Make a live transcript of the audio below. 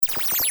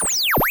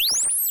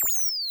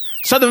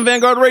Southern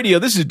Vanguard Radio.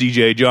 This is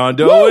DJ John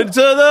Doe. Woo! And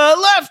to the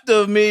left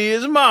of me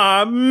is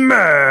my man.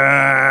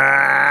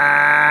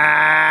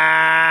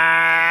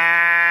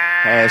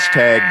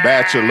 Hashtag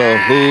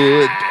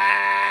Bachelorhood.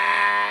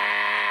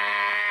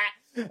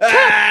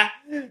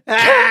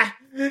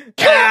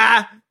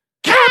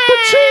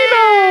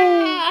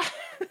 Cappuccino.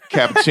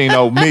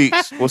 Cappuccino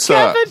Meeks. What's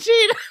up?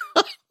 Cappuccino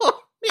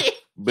Meeks.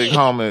 Big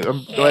homie,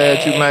 I'm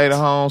glad you made it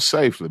home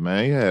safely,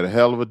 man. You had a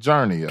hell of a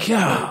journey.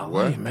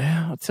 Golly,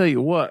 man. I'll tell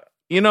you what.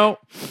 You know,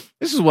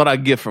 this is what I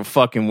get for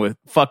fucking with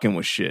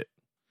shit.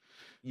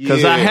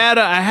 Because I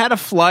had a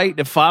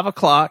flight at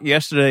 5:00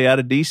 yesterday out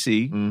of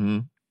DC. Mm-hmm.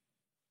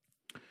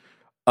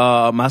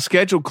 My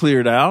schedule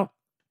cleared out.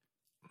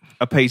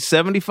 I paid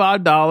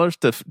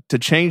 $75 to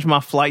change my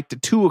flight to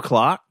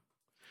 2:00,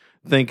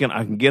 thinking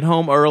I can get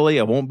home early.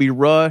 I won't be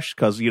rushed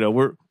because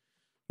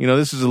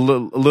this is a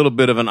little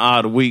bit of an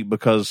odd week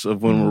because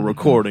of when we're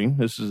recording.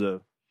 This is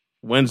a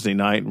Wednesday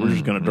night. We're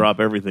just going to drop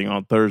everything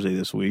on Thursday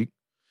this week.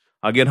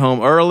 I get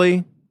home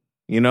early.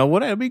 You know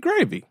what? It'd be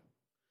gravy.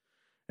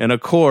 And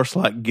of course,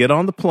 like, get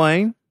on the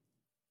plane,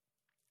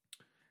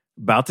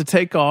 about to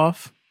take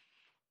off.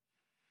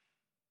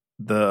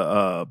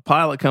 The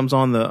pilot comes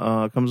on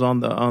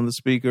the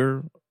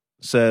speaker,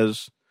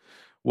 says,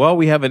 "Well,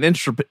 we have an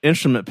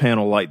instrument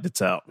panel light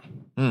that's out."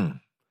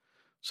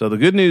 So the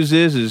good news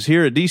is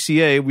here at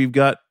DCA we've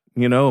got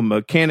a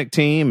mechanic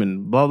team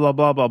and blah blah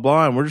blah blah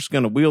blah, and we're just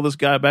going to wheel this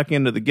guy back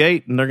into the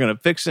gate, and they're going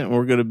to fix it, and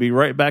we're going to be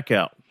right back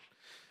out.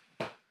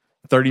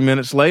 30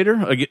 minutes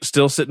later, I get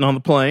still sitting on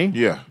the plane.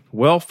 Yeah.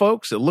 Well,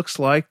 folks, it looks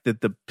like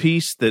that the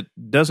piece that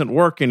doesn't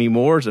work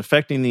anymore is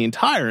affecting the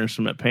entire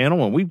instrument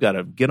panel, and we've got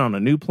to get on a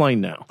new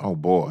plane now. Oh,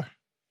 boy.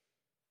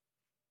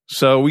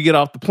 So we get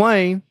off the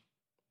plane,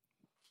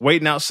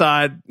 waiting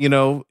outside, in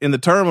the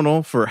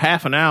terminal for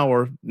half an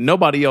hour.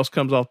 Nobody else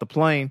comes off the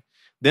plane.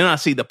 Then I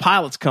see the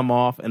pilots come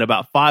off, and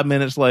about 5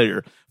 minutes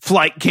later,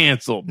 flight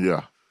canceled.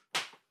 Yeah.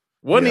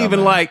 Wasn't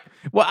even like,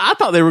 well, I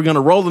thought they were going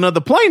to roll another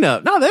plane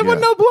up. No, there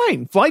wasn't no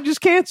plane. Flight just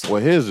canceled. Well,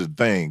 here's the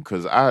thing,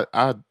 because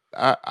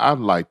I'd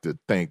like to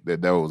think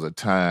that there was a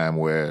time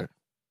where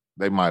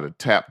they might have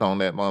tapped on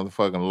that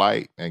motherfucking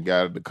light and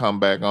got it to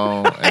come back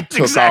on and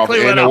took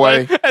exactly off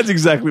anyway. That's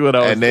exactly what I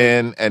was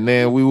thinking. And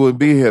then we wouldn't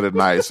be here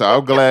tonight. So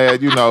I'm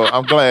glad,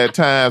 I'm glad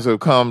times have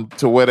come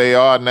to where they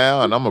are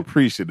now, and I'm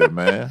appreciative,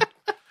 man.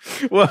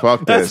 Well,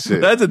 fuck that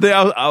shit. That's the thing.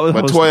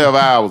 But 12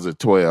 hours is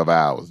 12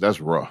 hours. That's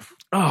rough.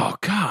 Oh,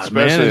 God,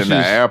 especially man. in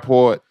the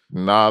airport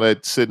and all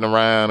that sitting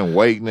around and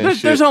waiting and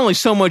shit. There's only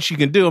so much you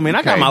can do. I mean,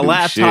 I got my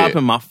laptop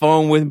and my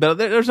phone with me, but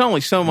there's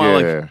only so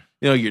much,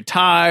 you're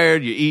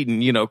tired, you're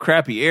eating,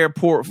 crappy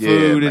airport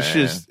food.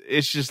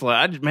 It's just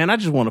like, I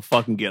just want to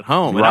fucking get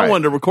home. And I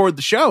wanted to record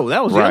the show.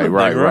 That was the other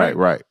thing,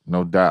 right.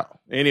 No doubt.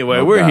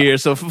 Anyway, we're here.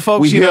 So for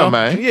folks, we're here,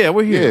 man. Yeah,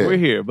 we're here. Yeah. We're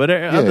here. But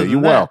you're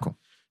welcome.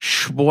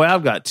 Boy,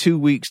 I've got 2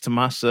 weeks to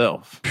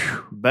myself.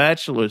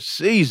 Bachelor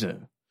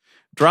season.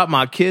 Drop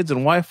my kids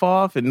and wife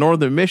off in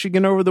northern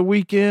Michigan over the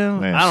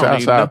weekend. Man,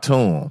 shouts out to them.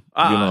 You know what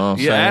I'm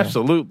saying?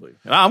 Absolutely.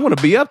 I'm going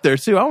to be up there,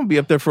 too. I'm going to be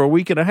up there for a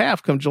week and a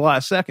half come July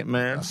 2nd,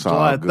 man. That's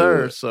July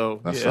 3rd. So,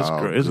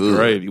 it's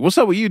gravy. What's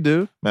up with you,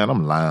 dude? Man,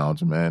 I'm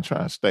lounging, man,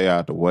 trying to stay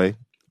out the way.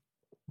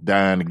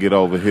 Dying to get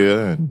over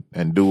here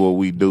and do what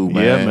we do,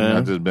 man. Yeah, man.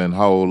 I just been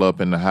holed up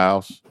in the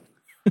house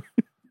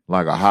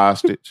like a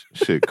hostage.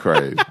 Shit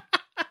crazy.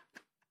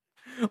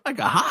 Like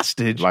a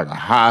hostage? Like a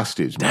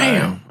hostage, man.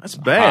 Damn, that's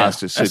bad. A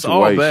hostage that's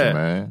situation, all bad.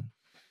 man.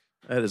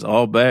 That is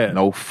all bad.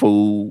 No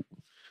food.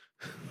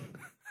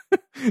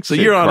 So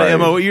you're on the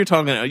MO. You were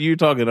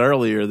talking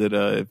earlier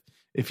that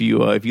if you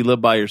live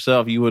by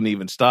yourself, you wouldn't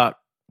even stock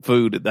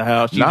food at the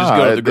house. You just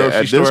go to the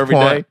grocery store every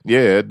day.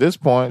 Yeah, at this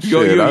point,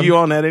 you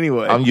on that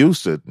anyway. I'm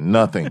used to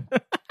nothing.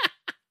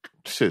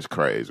 Shit's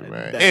crazy,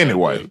 man.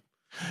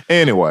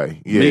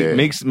 Anyway, yeah.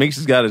 Meeks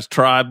has got his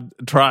tribe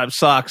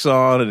socks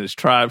on and his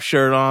tribe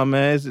shirt on,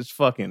 man. It's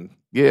fucking...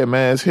 Yeah,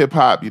 man, it's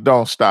hip-hop. You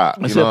don't stop.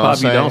 It's hip-hop.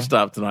 You don't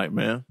stop tonight,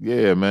 man.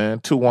 Yeah, man.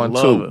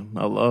 212.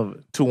 I love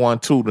it.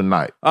 212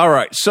 tonight. All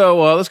right,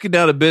 so let's get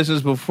down to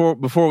business.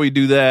 Before we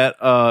do that,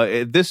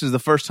 if this is the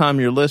first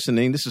time you're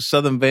listening, this is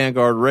Southern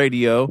Vanguard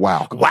Radio.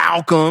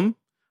 Welcome.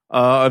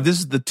 If this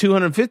is the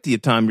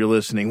 250th time you're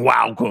listening,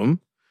 welcome.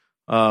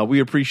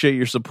 We appreciate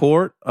your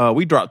support.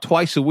 We drop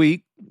twice a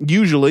week,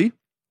 usually.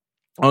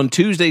 On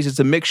Tuesdays, it's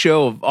a mix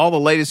show of all the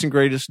latest and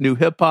greatest new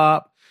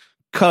hip-hop,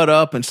 cut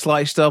up and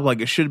sliced up like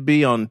it should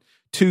be on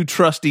two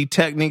trusty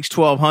Technics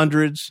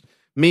 1200s.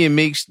 Me and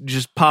Meeks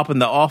just popping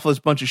the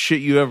awfulest bunch of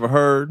shit you ever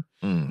heard,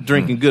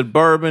 drinking good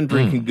bourbon,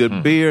 drinking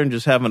good beer, and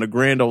just having a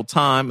grand old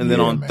time. And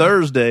then on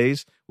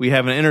Thursdays, we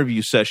have an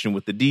interview session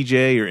with the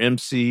DJ or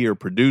MC or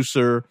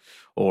producer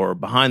or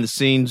behind the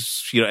scenes,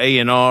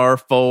 A&R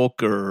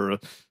folk or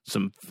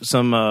some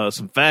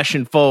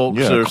fashion folks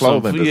or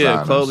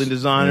clothing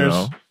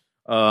designers.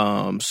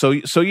 So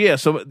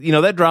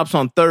that drops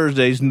on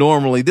Thursdays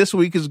normally. This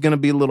week is going to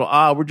be a little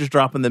odd. We're just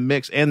dropping the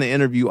mix and the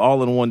interview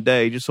all in one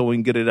day just so we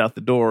can get it out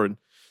the door and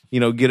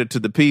get it to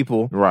the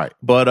people. Right.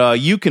 But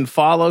you can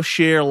follow,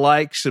 share,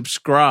 like,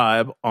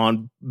 subscribe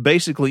on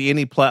basically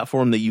any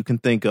platform that you can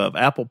think of.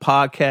 Apple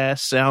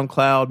Podcasts,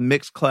 SoundCloud,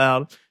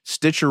 Mixcloud,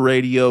 Stitcher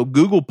Radio,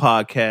 Google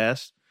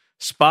Podcasts,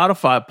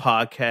 Spotify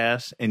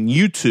Podcasts, and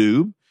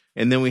YouTube.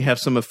 And then we have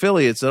some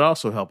affiliates that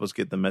also help us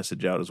get the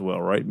message out as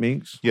well, right,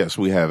 Meeks? Yes,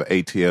 we have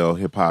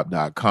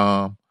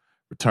atlhiphop.com,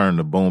 Return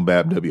to Boom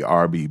Bap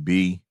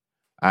WRBB,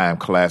 I Am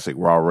Classic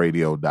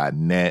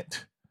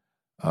RawRadio.net,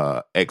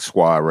 X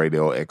Squad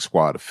Radio, X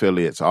Squad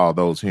affiliates, all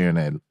those here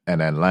in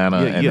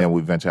Atlanta. Then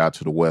we venture out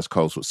to the West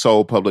Coast with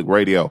Soul Public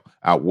Radio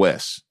out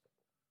west.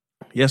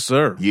 Yes,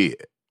 sir. Yeah.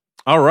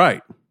 All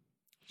right.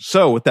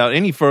 So without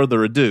any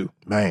further ado,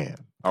 man,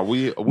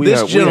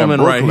 this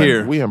gentleman right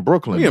here. We in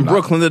Brooklyn. We in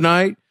Brooklyn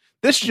tonight.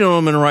 This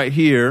gentleman right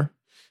here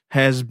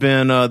has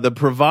been the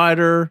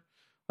provider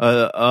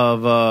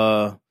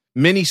of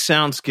many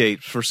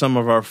soundscapes for some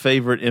of our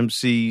favorite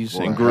MCs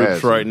and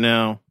groups right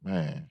now.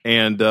 Man.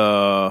 And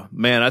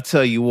man, I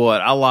tell you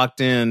what, I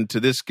locked in to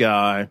this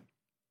guy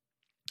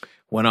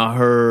when I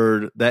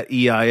heard that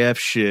EIF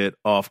shit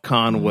off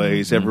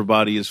Conway's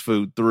Everybody is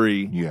Food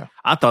 3. Yeah.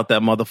 I thought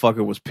that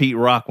motherfucker was Pete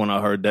Rock when I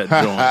heard that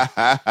joint.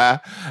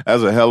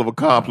 That's a hell of a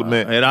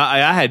compliment. And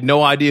I had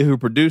no idea who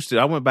produced it.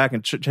 I went back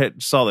and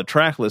saw the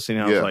track listing,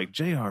 and I was like,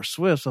 J.R.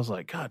 Swift. I was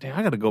like, God damn,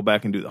 I got to go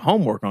back and do the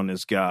homework on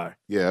this guy.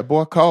 Yeah, that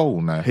boy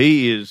cold, man.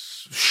 He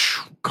is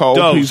cold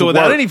dope. piece So of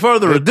without work. any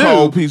further ado,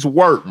 cold piece of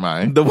work,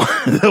 man.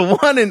 The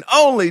one and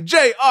only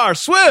J.R.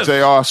 Swift.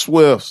 J.R.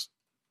 Swift.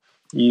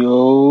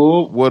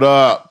 Yo. What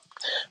up?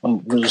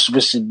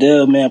 What's the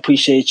deal, man?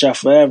 Appreciate y'all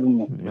for having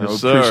me.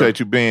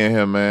 Appreciate you being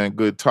here, man.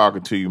 Good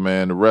talking to you,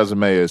 man. The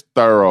resume is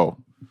thorough.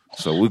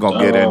 So we're going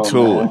to get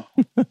into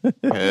it.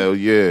 Hell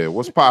yeah.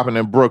 What's popping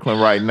in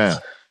Brooklyn right now?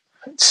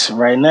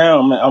 Right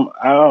now, man,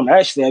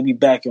 I'll be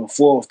back and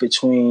forth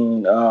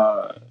between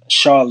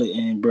Charlotte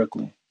and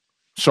Brooklyn.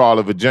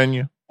 Charlotte,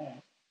 Virginia?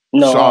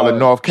 No, Charlotte,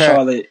 North Cack?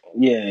 Charlotte,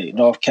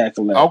 North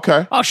Cackalack.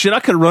 Okay. Oh, shit, I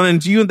could have run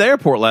into you in the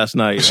airport last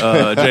night,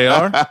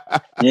 JR.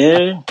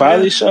 Yeah,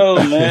 probably so,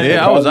 man.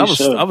 Yeah, I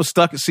was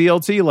stuck at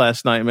CLT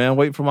last night, man,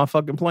 waiting for my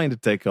fucking plane to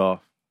take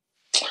off.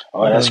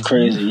 Oh, that's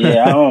crazy.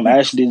 Yeah, I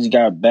actually just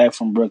got back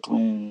from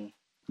Brooklyn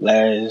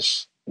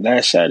last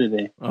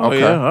Saturday. Oh, okay.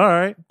 Yeah, all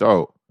right.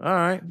 Dope. All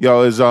right.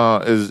 Yo,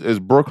 is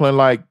Brooklyn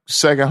like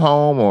second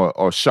home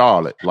or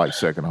Charlotte like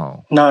second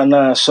home?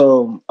 Nah.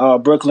 So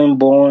Brooklyn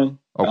born.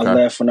 Okay. I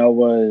left when I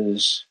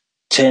was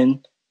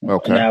 10.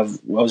 Okay. And I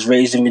was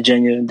raised in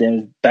Virginia,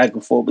 then back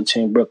and forth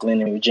between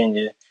Brooklyn and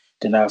Virginia.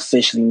 Then I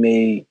officially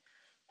made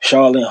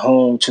Charlotte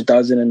home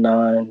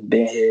 2009.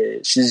 Been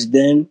here since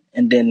then,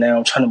 and then now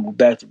I'm trying to move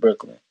back to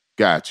Brooklyn.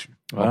 Got you.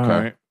 Okay. All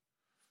right.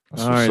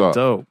 That's All what's right, up.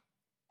 dope.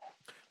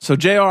 So,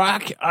 JR,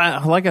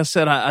 like I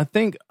said, I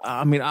think,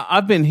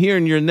 I've been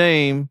hearing your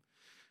name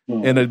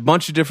in a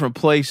bunch of different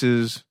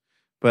places,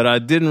 but I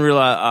didn't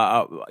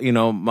realize,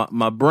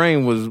 my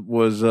brain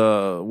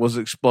was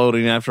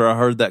exploding after I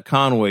heard that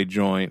Conway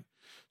joint.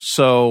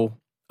 So,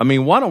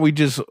 why don't we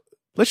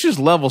let's just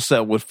level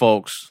set with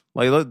folks.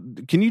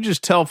 Like, can you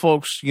just tell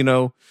folks,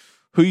 who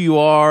you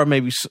are,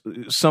 maybe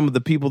some of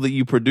the people that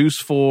you produce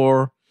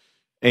for?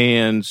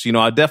 And,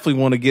 I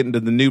definitely want to get into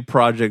the new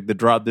project that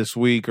dropped this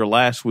week or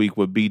last week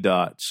with B.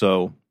 Dot.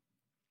 So,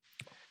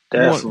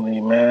 definitely,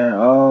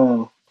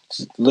 man.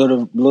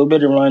 Little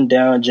bit of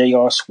rundown.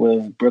 J.R.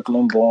 Swift,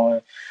 Brooklyn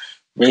born,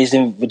 raised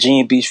in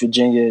Virginia Beach,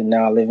 Virginia.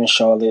 Now I live in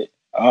Charlotte.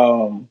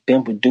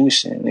 Been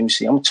producing. Let me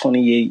see. I'm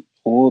 28.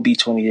 Or will be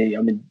 28.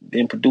 I've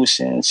been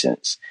producing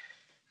since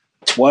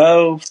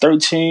 12,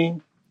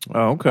 13.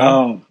 Oh,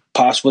 okay.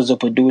 Pops was a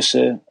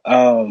producer.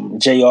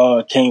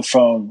 J.R. came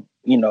from,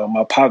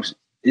 my pops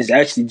is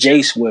actually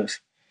J Swift,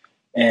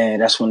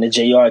 and that's when the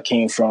JR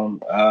came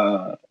from.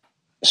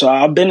 So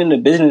I've been in the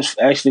business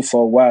actually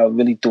for a while,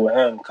 really through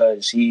him,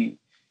 because he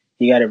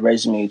got a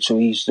resume too.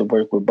 He used to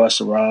work with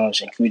Busta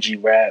Rhymes and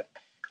QG Rap,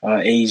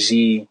 AZ.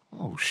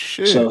 Oh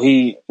shit! So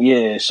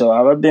so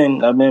I've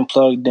been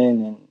plugged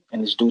in,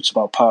 and it's due to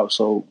my pop.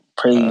 So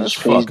praise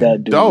that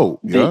dude. Dope,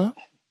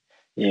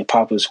 yeah.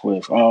 Papa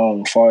Swift.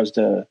 As far as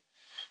the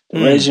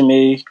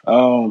resume,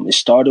 it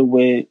started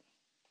with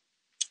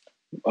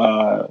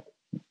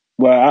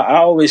I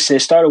always say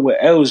it started with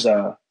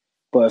Elza,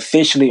 but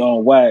officially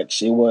on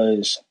Wax, it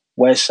was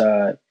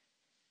Westside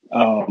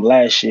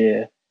last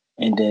year.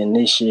 And then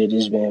this year,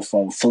 this been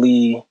from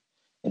Flea,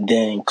 and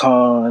then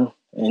Con,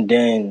 and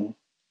then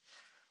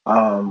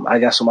I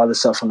got some other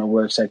stuff in the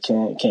works I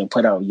can't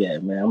put out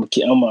yet, man. I'm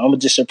gonna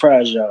just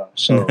surprise y'all.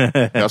 So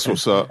that's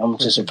what's up. I'm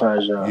just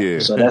surprise y'all. Yeah.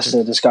 So that's the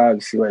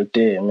discography right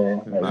there, man.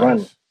 Like, nice.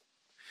 Running.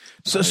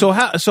 So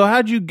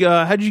how'd you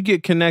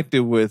get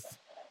connected with,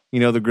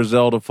 the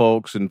Griselda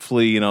folks and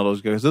Flea and all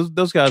those guys?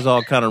 Those guys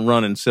all kind of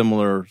run in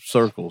similar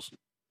circles.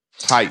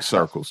 Tight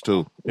circles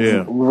too.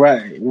 Yeah.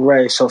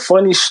 Right. So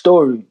funny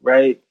story,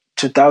 right?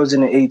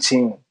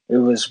 2018. It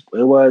was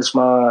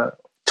my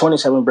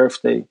 27th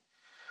birthday.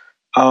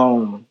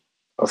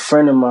 A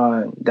friend of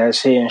mine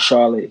that's here in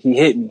Charlotte, he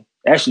hit me.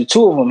 Actually,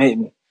 two of them hit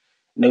me.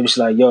 And it was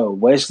like, yo,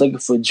 Wes looking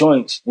for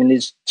joints. And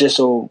it's just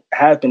so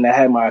happened I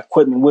had my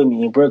equipment with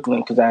me in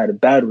Brooklyn because I had a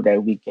battle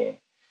that weekend.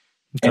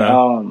 Okay.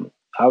 And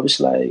I was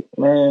like,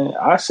 man,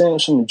 I sent him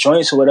some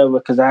joints or whatever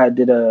because I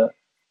did a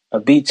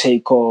beat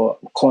tape called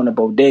Corner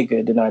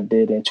Bodega that I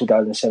did in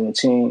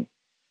 2017,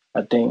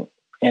 I think.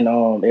 And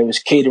it was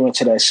catering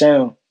to that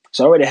sound.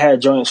 So I already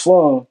had joints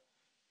for him,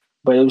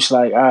 but it was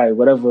like, all right,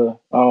 whatever.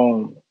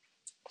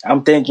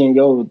 I'm thinking,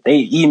 yo,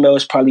 they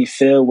emails probably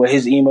filled, where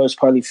his emails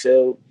probably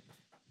filled.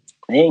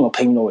 They ain't gonna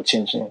pay me no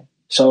attention.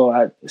 So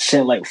I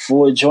sent like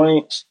 4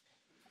 joints,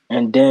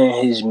 and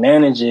then his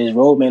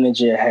road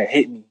manager had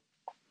hit me.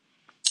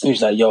 He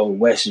was like, yo,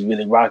 Wes is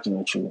really rocking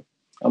with you.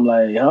 I'm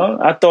like, huh?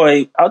 I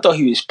thought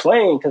he was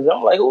playing because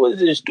I'm like, who is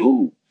this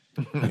dude?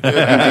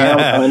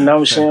 and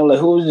I'm saying, like,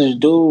 who is this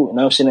dude? And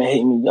I'm saying, they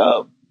hit me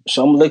up.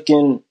 So I'm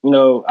looking, I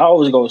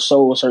always go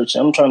soul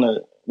searching. I'm trying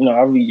to,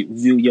 I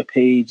review your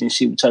page and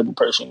see what type of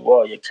person you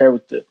are, your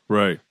character.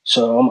 Right.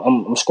 So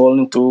I'm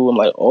scrolling through. I'm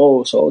like,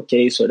 oh, so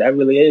okay, so that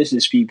really is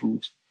his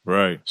people's.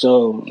 Right.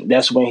 So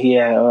that's when he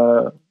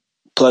had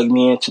plugged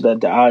me into the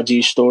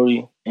IG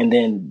story, and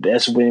then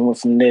that's when it went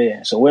from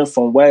there. So it went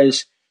from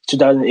West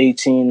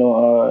 2018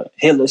 on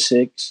Hitler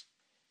 6.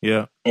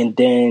 Yeah. And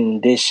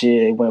then this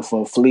year it went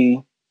from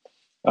Flea.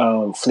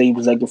 Flea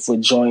was looking for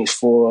joints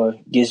for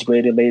Gets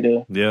Greater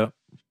Later. Yeah.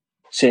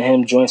 Sent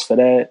him joints for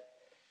that.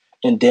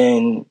 And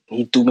then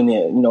he threw me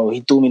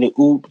the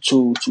oop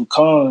to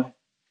Khan,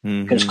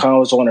 because Khan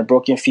was on a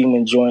Broken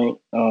Female joint.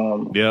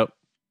 Yep.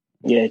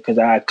 Yeah, because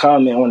I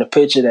comment on the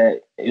picture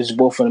that it was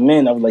both of the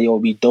men. I was like, yo,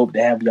 it'd be dope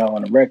to have y'all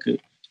on the record.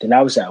 Then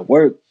I was at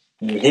work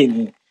and he hit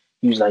me.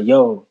 He was like,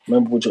 yo,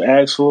 remember what you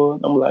asked for?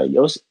 I'm like,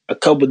 yo, a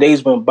couple of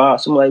days went by.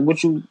 So I'm like,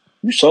 what you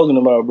talking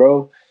about,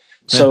 bro?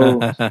 So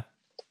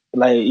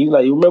you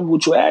remember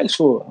what you asked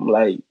for? I'm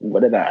like,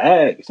 what did I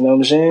ask? You know what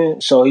I'm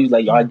saying? So he's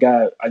like, yo, I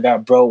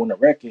got bro on the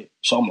record.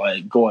 So I'm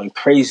like going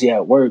crazy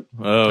at work.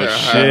 Oh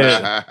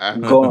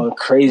shit. Going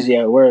crazy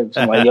at work.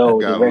 So I'm like,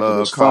 yo, the record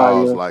was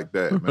fire. Like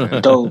that,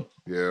 man. Dope.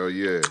 Yeah.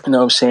 You know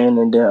what I'm saying?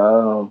 And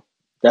then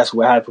that's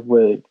what happened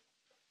with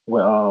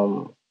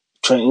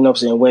Trent, you know what I'm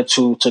saying, went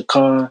to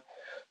Khan.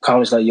 Khan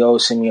was like, yo,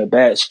 send me a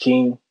batch,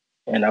 King.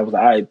 And I was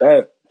like, all right,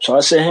 bet. So I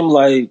sent him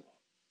like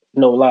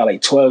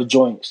 12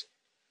 joints.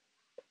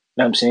 You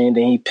know what I'm saying?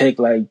 Then he picked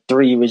like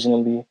 3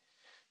 originally.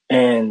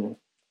 And you know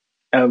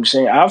what I'm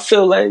saying, I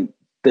feel like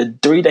the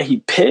 3 that he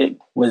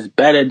picked was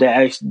better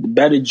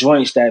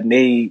joints that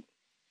made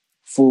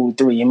Food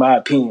 3, in my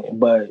opinion.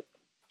 But,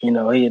 he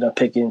ended up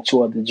picking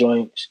 2 other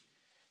joints.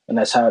 And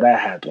that's how that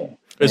happened.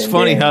 It's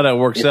funny how that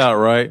works out,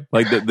 right?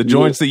 Like the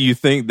joints that you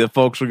think that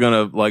folks are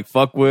gonna like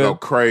fuck with, go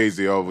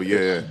crazy over,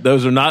 yeah.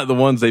 Those are not the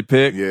ones they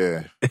pick.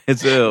 Yeah,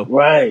 it's ill.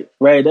 Right.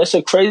 That's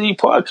a crazy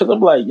part because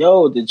I'm like,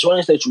 yo, the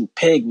joints that you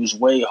picked was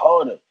way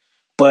harder,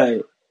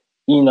 but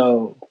he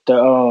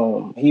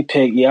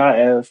picked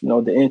EIF,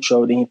 the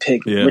intro, then he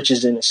picked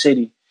Riches in the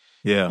City,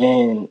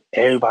 and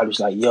everybody was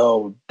like,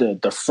 yo,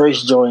 the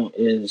first joint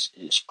is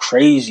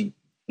crazy,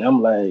 and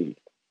I'm like,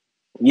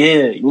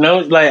 yeah,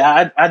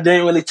 I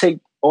didn't really take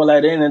all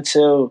that in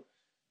until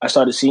I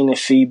started seeing the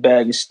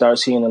feedback and started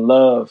seeing the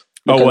love.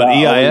 Oh, what,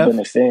 EIF? I've always been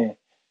a fan. You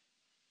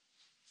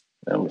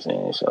know what I'm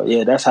saying? So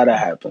yeah, that's how that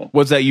happened.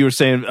 What's that you were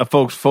saying?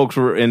 Folks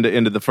were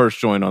into the first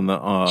joint on the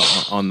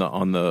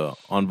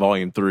on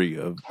volume 3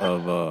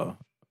 of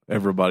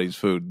Everybody's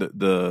Food,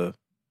 the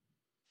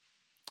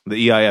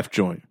EIF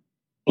joint.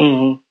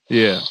 Mm-hmm.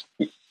 Yeah.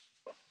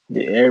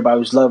 Yeah, everybody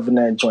was loving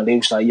that joint. They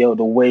was like, yo,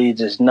 the way you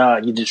just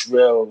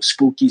real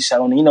spooky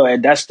sounding.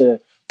 That's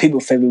the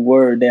people's favorite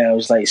word now.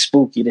 It's like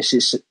spooky. That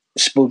shit's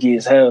spooky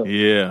as hell.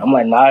 Yeah. I'm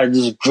like, nah, it's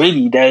just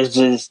gritty. That's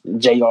just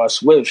J.R.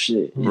 Swift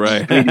shit. It's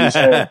right. Gritty as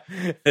hell.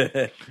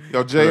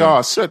 Yo,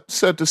 J.R., set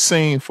the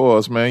scene for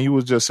us, man. You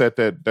was just at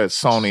that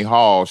Sony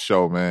Hall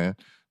show, man.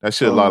 That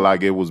shit looked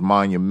like it was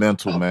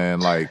monumental,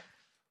 man. Like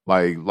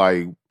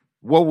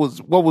what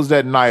was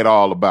that night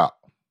all about?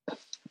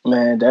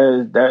 Man,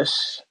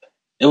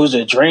 it was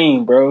a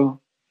dream, bro.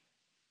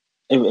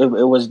 It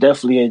was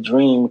definitely a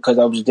dream because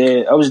I was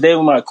there. I was there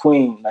with my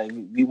queen. Like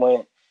we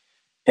went,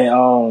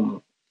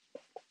 and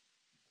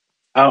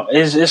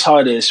it's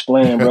hard to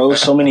explain, bro.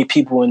 So many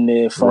people in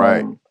there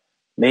from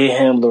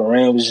Mayhem.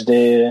 Lorraine was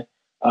there.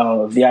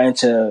 VI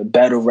into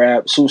battle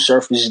rap. Sue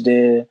Surf was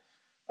there.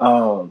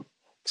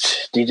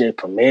 DJ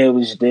Premier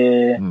was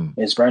there.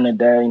 Miss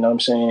Bernadette. You know what I'm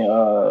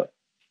saying?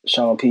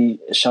 Sean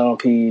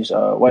P's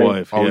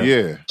wife. Oh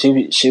yeah.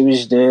 She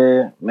was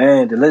there.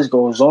 Man, the list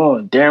goes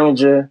on.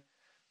 Derringer.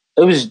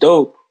 It was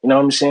dope. You know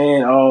what I'm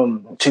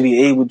saying? To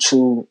be able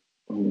to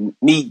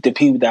meet the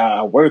people that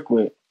I work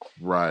with.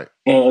 Right.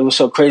 And it was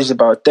so crazy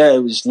about that.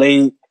 It was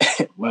late.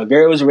 My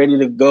girl was ready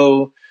to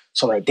go.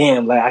 So I'm like,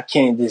 damn, like I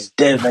can't just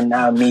dip and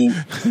not meet,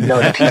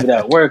 the people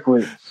that I work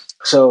with.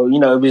 So,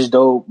 it was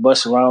dope.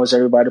 Busta Rhymes,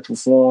 everybody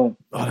performed.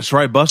 Oh, that's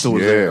right. Busta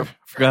was there. I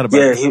forgot about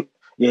that.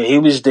 He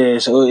was there.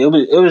 So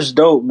it was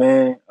dope,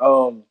 man.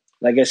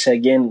 Like I said,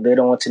 again,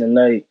 later on to the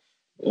night,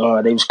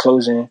 they was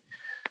closing.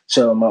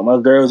 So my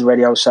girl was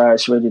ready outside.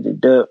 She ready to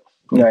dip.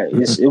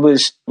 It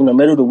was,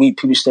 middle of the week,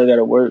 people still got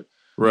to work.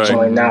 Right. So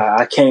like, nah,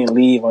 I can't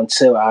leave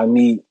until I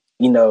meet,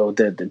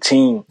 the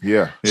team.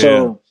 Yeah.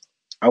 So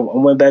I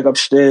went back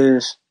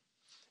upstairs,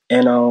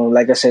 and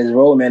like I said, his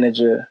road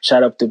manager,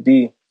 shout out to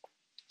B.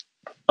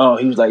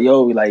 He was like,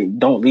 "Yo, like,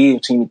 don't leave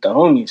until you meet the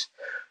homies."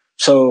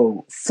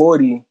 So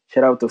 40,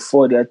 shout out to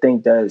 40. I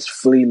think that's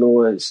Flea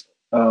Lord's.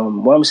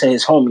 I'm gonna say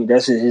his homie.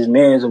 That's his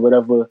man's or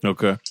whatever.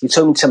 Okay. He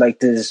took me to like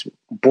this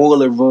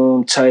boiler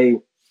room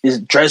type, this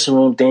dressing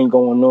room thing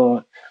going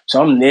on.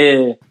 So I'm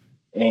there,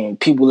 and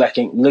people like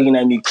looking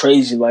at me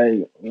crazy,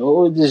 like,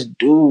 "Yo, this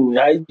dude,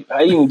 how you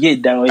even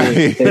get down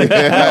here?"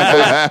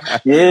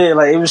 Yeah,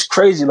 like it was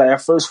crazy. Like I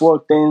first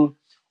walked in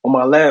on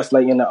my left,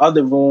 like in the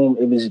other room,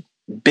 it was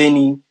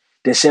Benny.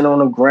 Then sitting on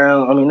the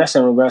ground. I mean, not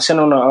sitting on the ground.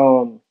 Sitting on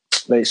the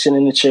like sitting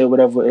in the chair,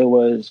 whatever it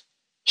was.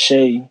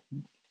 Shay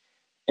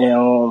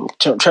and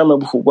trying to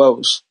remember who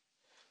else.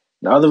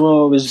 The other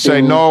room was Shay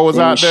Noah was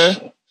out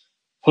there.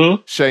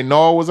 Shay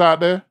Noah was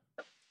out there.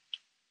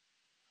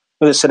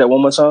 Let's say that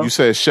one more time. You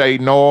said Shay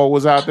Noah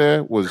was out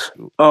there.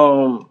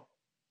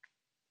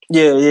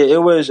 Yeah, it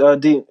was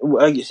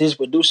his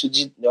producer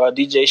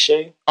DJ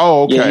Shay.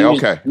 Oh, okay, yeah,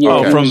 okay.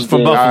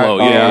 From Buffalo.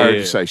 I heard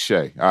you say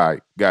Shay. All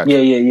right, got you.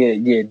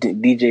 Yeah.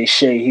 DJ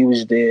Shay, he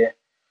was there.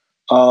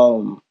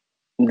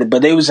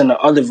 But they was in the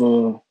other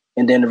room,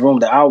 and then the room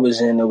that I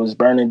was in, it was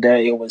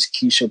Bernadette. It was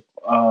Keisha.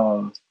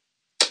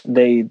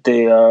 They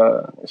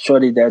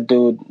shorty that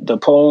dude the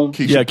poem.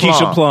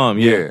 Keisha Plum.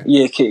 Yeah,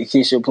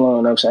 Keisha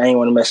Plum. I ain't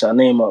want to mess her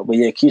name up, but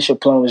yeah, Keisha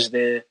Plum was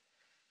there.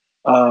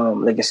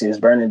 Like I said, it's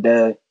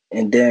Bernadette.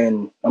 And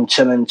then I'm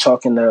chilling,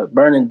 talking to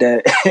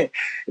Bernadette.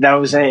 And I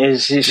was saying,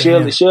 she a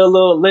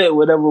little lit,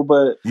 whatever,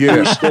 but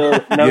we still,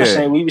 I'm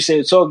saying, we were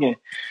still talking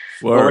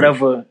or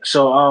whatever.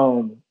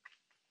 So,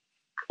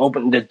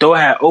 the door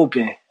had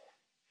opened.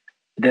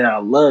 Then I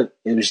looked,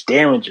 it was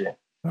Derringer.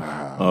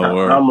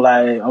 I'm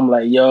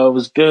like, yo, it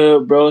was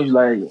good, bro. He's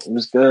like, it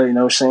was good, you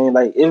know what I'm saying?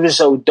 Like, it was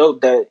so dope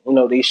that,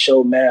 they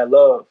showed mad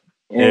love.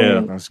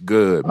 And, that's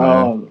good,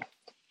 man.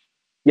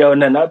 Yo,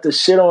 not to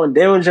shit on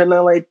damage or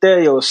nothing like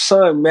that. Yo,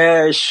 son,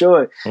 mad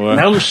short. Wow.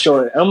 And I'm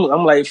short. I'm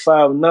like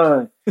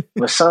 5'9".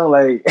 But son,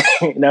 like,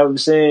 you know what I'm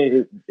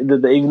saying? If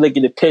you look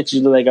at the picture,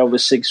 you look like I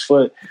was 6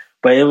 foot.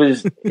 But it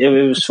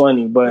was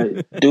funny.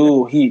 But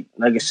dude,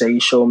 like I said, he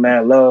showed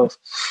mad love.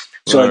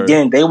 So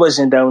again, they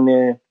wasn't down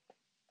there.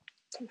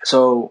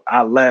 So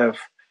I left,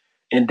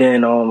 and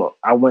then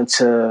I went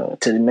to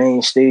the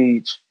main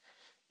stage,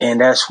 and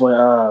that's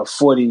when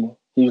 40.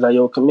 He was like,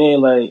 "Yo, come in."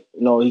 Like,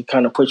 he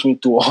kind of pushed me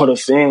through all the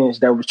fans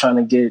that was trying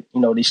to get,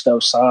 these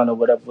stuff signed or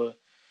whatever.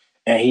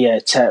 And he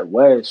had tapped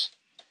Wes.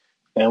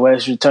 And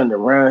Wes turned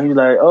around. He was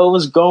like, "Oh,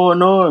 what's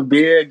going on,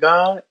 Beard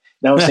God?"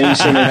 You know what I'm saying? He's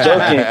sitting there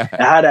joking.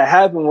 And how that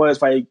happened was,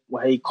 when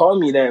he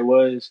called me that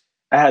was,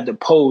 I had the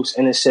post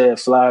and it said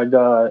Fly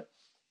God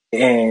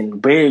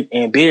and Beard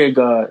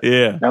God. Yeah.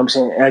 You know what I'm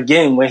saying? And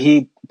again, when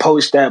he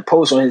posted that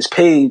post on his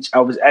page,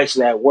 I was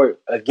actually at work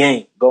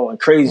again, going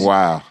crazy.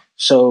 Wow.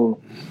 So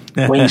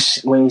when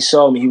he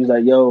saw me, he was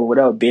like, "Yo, what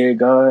up, Beard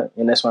God?"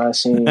 And that's when I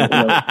seen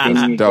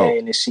Benny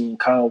again and seen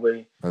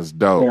Conway. That's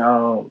dope.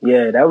 And,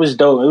 that was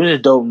dope. It was a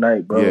dope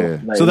night, bro. Yeah.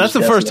 Like, so that's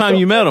the first time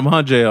you met him,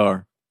 huh,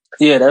 JR?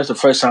 Yeah, that was the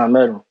first time I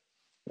met him.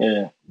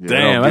 Yeah.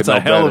 Damn, that's a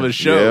hell of a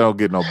show. Yeah, it don't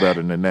get no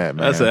better than that, man.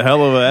 That's a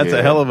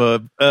hell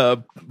of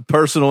a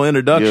personal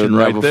introduction. You'll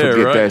right never there.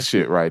 Forget right? that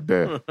shit right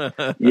there.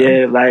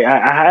 Yeah, like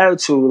I had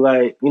to,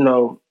 like,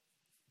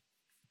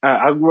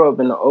 I grew up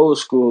in the old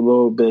school a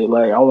little bit.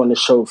 Like, I want to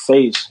show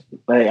face.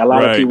 Like, a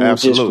lot of people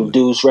just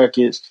produce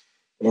records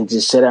and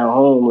just sit at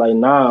home. Like,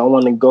 nah, I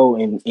want to go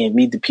and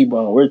meet the people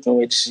I'm working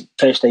with, just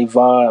catch their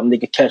vibe. They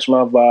can catch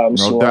my vibe and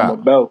see what I'm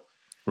about.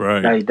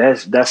 Right. Like,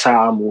 that's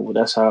how I move.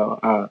 That's how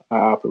I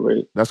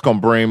operate. That's gonna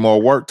bring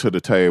more work to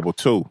the table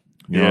too.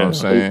 You know what I'm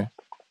saying?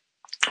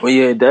 Well,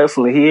 yeah,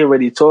 definitely. He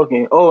already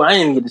talking. Oh, I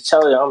didn't even get to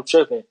tell you. I'm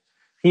tripping.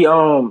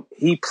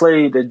 He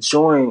played a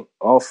joint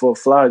off of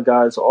Fly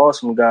God's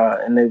Awesome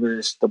God, and it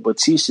was the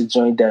Batista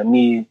joint that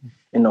me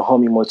and the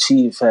homie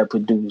Motif had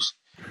produced.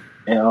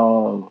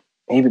 And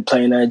he been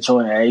playing that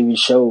joint at every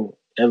show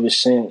ever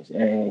since.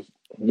 And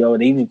yo,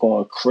 they been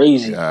going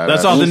crazy. Yeah,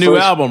 that's off the new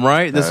album,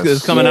 right? This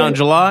is coming out in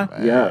July.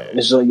 Yeah,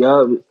 it's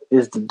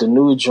the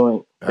new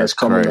joint that's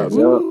coming crazy. up.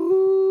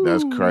 Yo.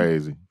 That's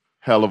crazy.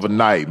 Hell of a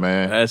night,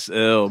 man. That's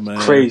ill, man.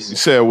 Crazy. You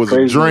said it was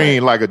crazy, a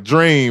dream, man. Like a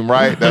dream,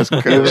 right? That's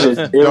crazy.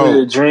 It was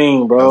a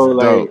dream, bro.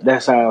 That's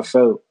that's how I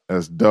felt.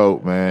 That's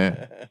dope,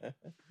 man.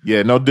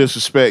 Yeah, no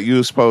disrespect. You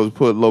were supposed to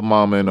put Lil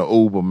Mama in the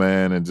Uber,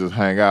 man, and just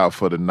hang out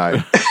for the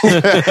night.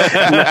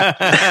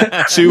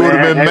 She would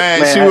have been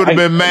mad. She would have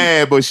been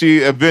mad, but she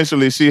had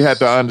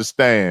to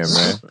understand,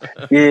 man.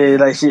 Yeah,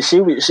 like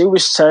she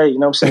was tight. You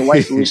know what I'm saying?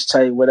 Wife was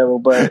tight, whatever.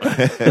 But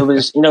it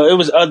was, it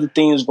was other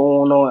things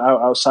going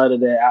on outside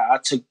of that. I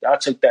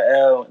took the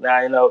L.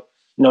 Now,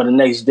 the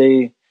next day,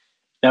 you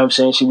know what I'm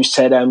saying? She was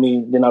tight at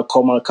me. Then I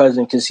called my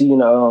cousin because he,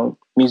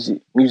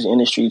 music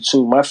industry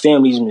too. My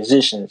family's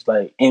musicians,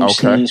 like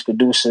MCs,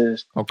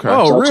 producers. Okay.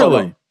 Oh,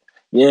 really?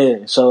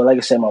 Yeah. So like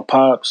I said, my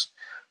pops,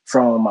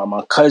 from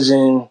my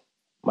cousin,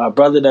 my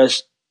brother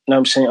that's, you know what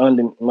I'm saying,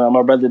 under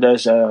my brother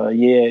that's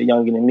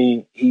younger than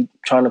me, he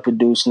trying to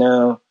produce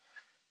now.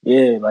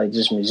 Yeah, like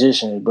just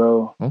musicians,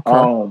 bro.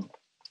 Okay.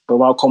 But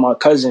when I called my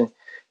cousin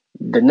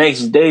the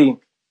next day,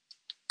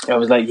 I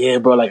was like, yeah,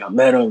 bro, like I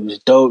met him, it was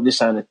dope,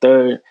 this and the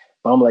third.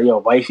 But I'm like, yo,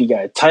 wifey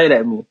got tight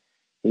at me.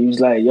 He was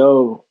like,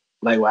 yo,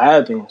 like what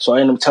happened? So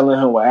I ended up telling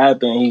him what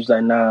happened. He was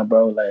like, nah,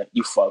 bro, like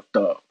you fucked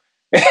up.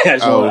 I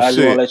just want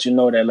to let you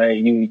know that like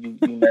you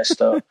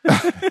messed up.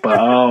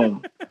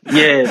 But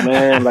yeah,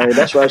 man, like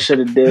that's what I should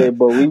have did.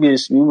 But we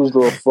was a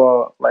little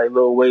far, like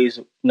little ways,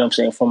 you know what I'm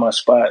saying, from my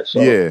spot.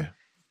 So yeah.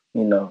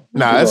 you know.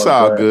 Nah, it's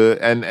all good.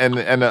 And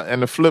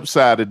the flip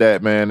side of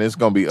that, man, there's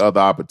gonna be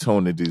other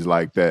opportunities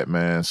like that,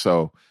 man.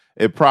 So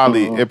it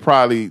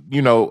probably,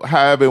 you know,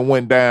 however it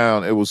went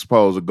down, it was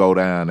supposed to go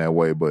down that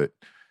way. But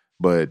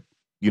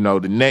you know,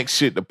 the next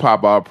shit to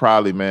pop out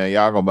probably, man,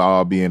 y'all gonna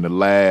all be in the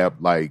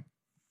lab, like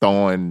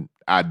throwing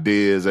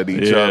ideas at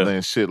each other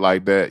and shit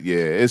like that. Yeah,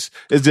 it's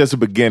just a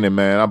beginning,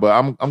 man.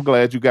 But I'm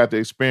glad you got to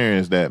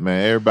experience that,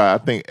 man. I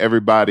think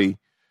everybody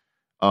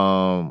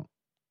worth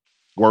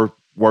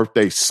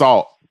their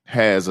salt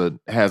has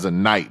a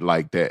night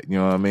like that. You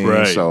know what I mean?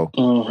 Right. So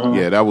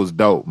yeah, that was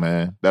dope,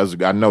 man.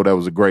 I know that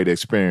was a great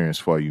experience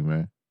for you,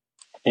 man.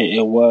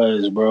 It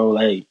was, bro.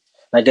 Like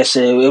I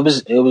said, it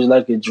was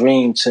like a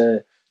dream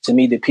to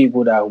meet the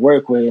people that I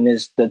work with, and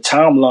it's the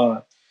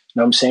timeline. You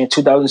know what I'm saying?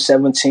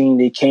 2017,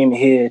 they came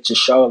here to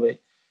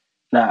Charlotte.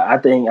 Now, I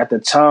think at the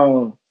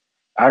time,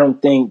 I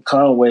don't think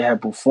Conway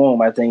had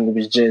performed. I think it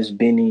was just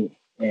Benny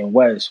and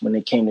Wes when they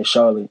came to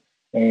Charlotte.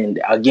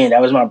 And again,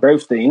 that was my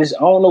birthday. And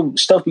I don't know,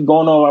 stuff be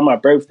going on my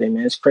birthday,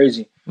 man. It's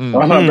crazy. Mm-hmm.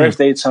 On my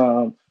birthday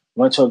time,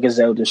 went to a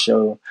Griselda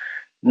show.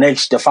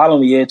 The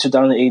following year,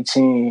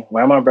 2018,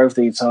 around my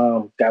birthday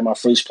time, got my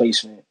first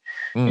placement.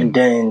 And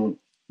then,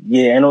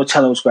 yeah, ain't no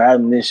telling what's going to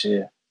happen this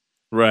year.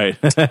 Right.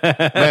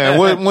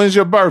 Man, when's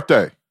your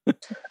birthday?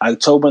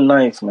 October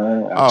 9th,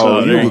 man.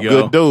 You a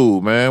good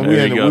dude, man.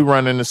 We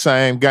running the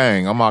same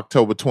gang. I'm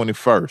October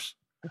 21st.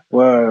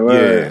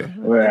 Word.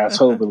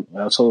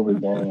 October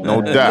gang.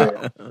 No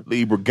doubt. Yeah.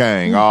 Libra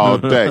gang all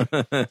day.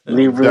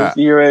 Libra,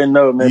 you already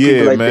know, man.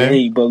 People like to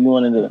hate, but we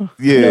wanted to.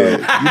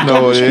 Yeah, you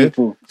know it is.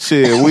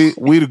 Shit,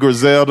 we the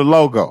Griselda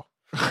logo.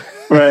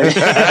 Right.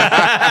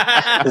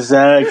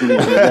 Exactly.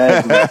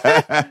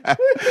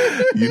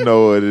 You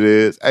know what it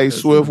is. Hey,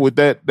 Swift, with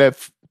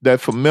that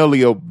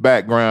familial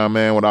background,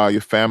 man, with all your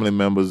family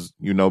members,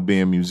 you know,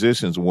 being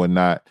musicians and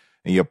whatnot,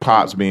 and your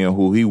pops being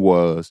who he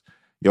was.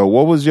 Yo,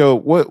 what was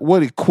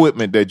what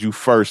equipment that you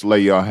first lay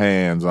your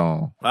hands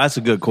on? That's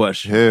a good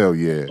question. Hell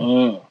yeah.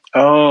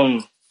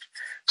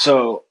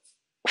 So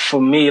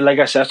for me, like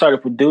I said, I started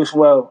to produce.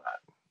 Well,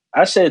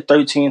 I said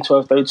 13,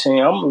 12, 13.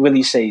 I'm gonna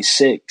really say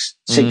 6,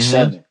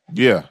 7.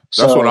 Yeah,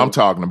 that's what I'm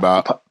talking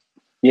about.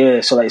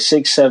 Yeah, so like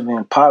 6,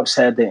 7. Pops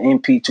had the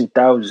MP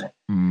 2000.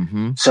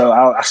 Mm-hmm. So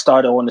I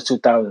started on the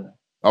 2000.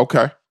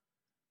 Okay.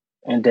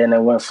 And then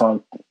it went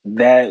from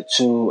that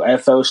to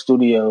FL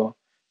Studio.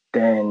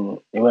 Then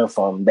it went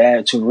from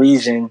that to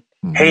Reason.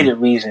 Hated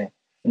Reason.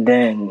 And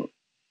then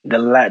the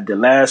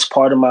last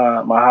part of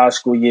my high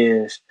school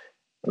years,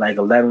 like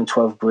 11th,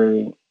 12th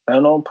grade, I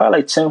don't know, probably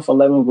like 10th,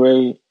 11th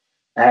grade,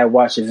 I had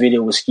watched a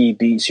video with Ski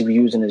Beats. He was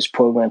using this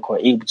program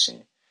called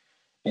Ableton.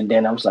 And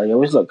then I was like,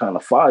 yo, this look kind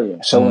of fire.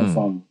 So I went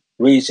from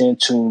Reason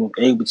to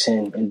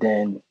Ableton, and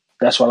then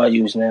that's what I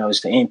use now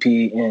is the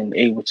MP and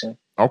Ableton.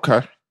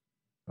 Okay.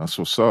 That's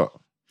what's up.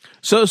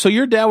 So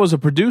your dad was a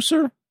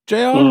producer, JR?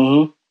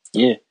 Mm-hmm.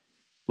 Yeah.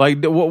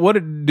 Like, what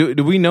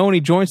do we know any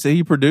joints that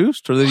he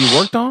produced or that he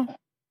worked on?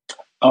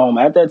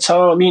 At that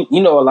time,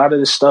 you know, a lot of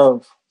the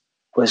stuff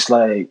was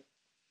like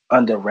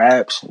under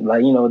wraps.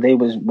 Like, you know, they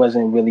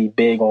wasn't really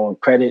big on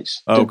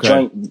credits.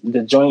 Okay.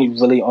 The joint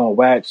really on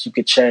wax you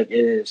could check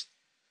is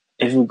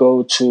if you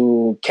go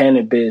to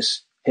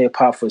Cannabis Hip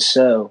Hop for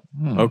Sale.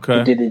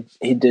 Okay.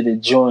 He did a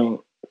joint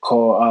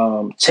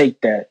called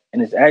Take That,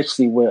 and it's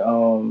actually with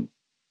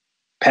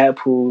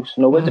Papoose.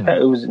 No, what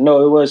the it was.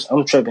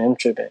 I'm tripping.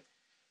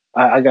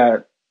 I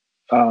got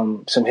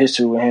some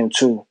history with him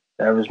too.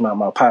 That was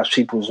my pops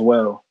people as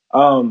well.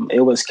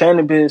 It was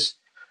Cannabis.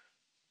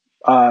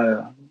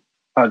 My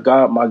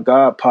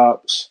god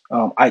pops,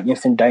 Ike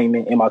Infant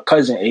Diamond, and my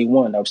cousin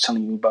A1 I was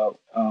telling you about.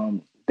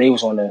 They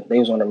was on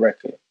the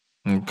record.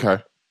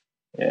 Okay.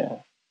 Yeah.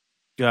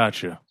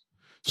 Gotcha.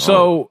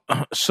 So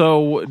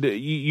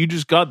you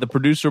just got the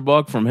producer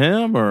bug from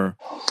him, or?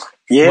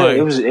 Yeah, like,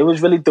 it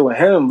was really through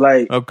him.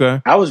 Like, okay,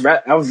 I was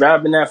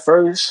rapping that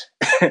first.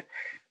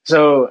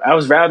 So I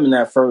was rapping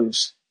that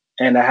first,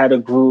 and I had a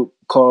group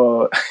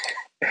called.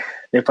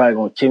 They're probably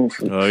gonna kill me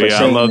for. Oh yeah,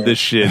 I love this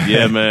shit.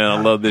 Yeah, man, I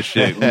love this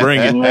shit.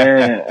 Bring it,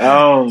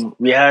 man.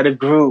 We had a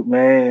group,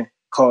 man,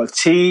 called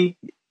TCG.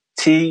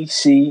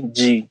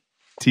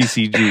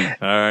 TCG.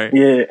 All right.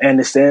 Yeah,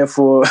 and it stands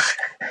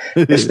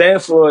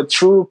for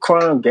True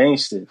Crime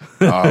Gangster.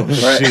 Oh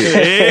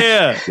shit!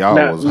 Yeah. Y'all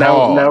was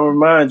hard. Now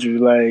remind you,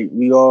 like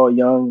we all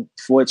young,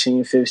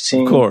 14,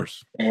 15. Of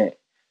course.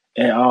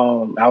 And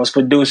I was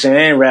producing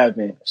and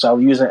rapping, so I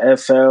was using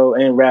FL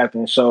and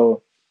rapping.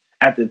 So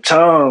at the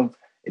time,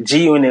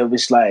 G-Unit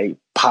was like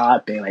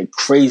popping like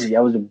crazy.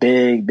 I was a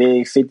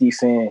big 50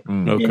 fan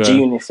and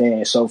G-Unit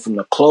fan. So from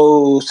the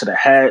clothes to the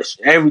hats,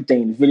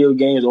 everything, the video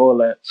games, all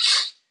that.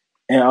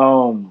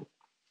 And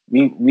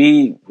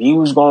we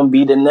was gonna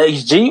be the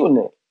next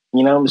G-Unit.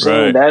 You know what I'm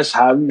saying? Right. That's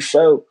how we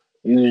felt.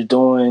 We was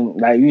doing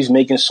like we was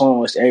making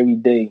songs every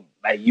day.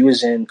 Like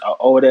using an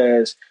old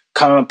ass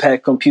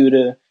compact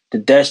computer, the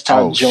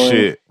desktop joint,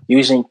 shit.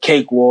 using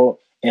Cakewalk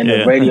and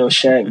the Radio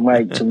Shack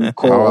mic to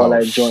record all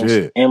that joints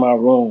in my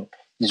room.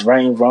 Just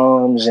writing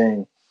ROMs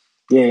and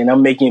and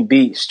I'm making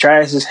beats.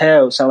 Trash as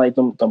hell. Sound like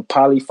them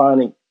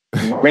polyphonic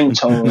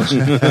ringtones.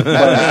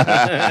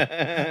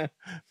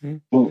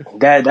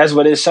 But that's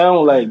what it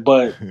sounded like.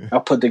 But I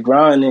put the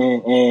grind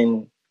in,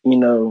 and you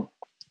know,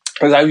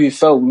 because I really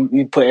felt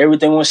we put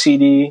everything on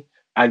CD.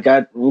 I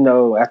got, you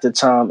know, at the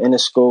time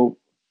Interscope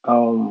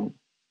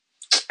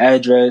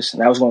address,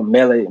 and I was gonna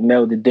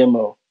mail the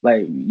demo.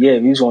 Like,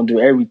 we was gonna do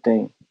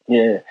everything.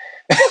 Yeah.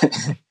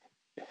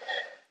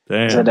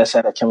 Damn. So that's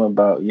how that came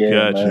about. Yeah,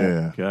 Gotcha.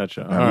 man.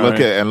 Gotcha.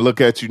 And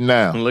look at you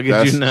now. Look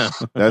at you now.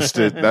 That's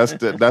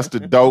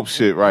the dope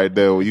shit right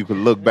there. Where you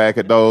can look back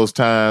at those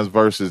times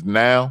versus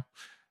now.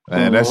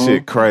 Man, that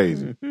shit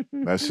crazy.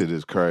 That shit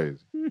is crazy.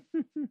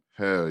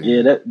 Hell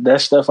yeah. Yeah,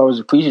 that stuff I was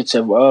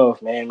appreciative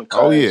of, man.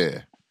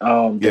 Because,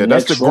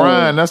 that's the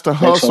grind. That's the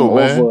hustle,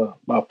 man.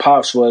 My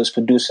pops was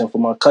producing for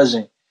my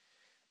cousin.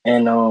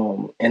 And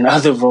in the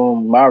other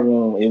room, my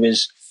room, it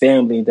was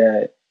family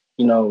that,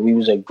 you know, we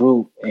was a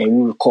group and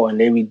we were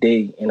recording every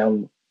day, and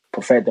I'm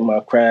perfecting my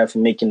craft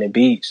and making the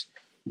beats.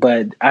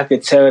 But I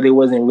could tell they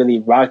wasn't really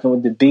rocking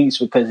with the beats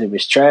because it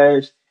was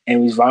trash and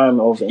we was rhyming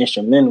over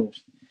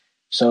instrumentals.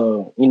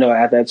 So, you know,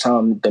 at that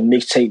time, the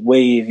mixtape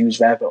wave, he was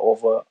rapping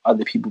over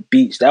other people's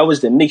beats. That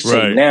was the mixtape.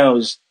 Right. Now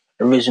it's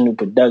original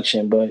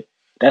production, but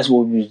that's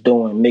what we was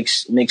doing,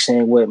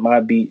 mixing with my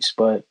beats.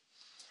 But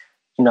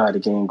you know how the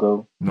game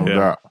go. No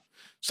doubt.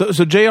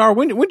 So JR,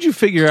 when did you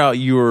figure out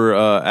you were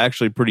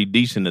actually pretty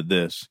decent at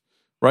this?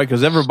 Right,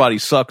 because everybody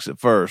sucks at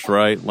first,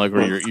 right? Like,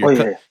 or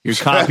you're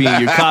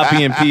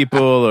copying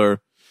people,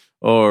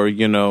 or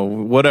you know,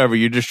 whatever.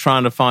 You're just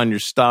trying to find your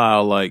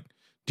style. Like,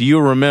 do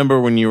you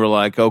remember when you were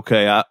like,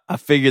 okay, I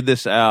figured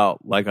this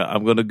out. Like,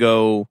 I'm going to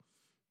go,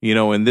 you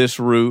know, in this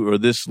route or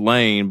this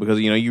lane, because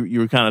you know you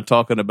were kind of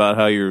talking about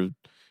how your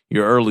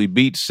early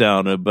beats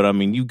sounded, but I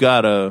mean, you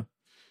got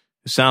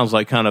it sounds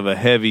like kind of a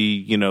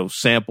heavy, you know,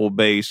 sample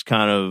based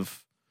kind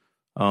of,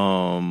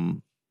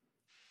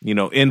 you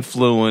know,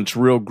 influence,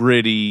 real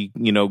gritty,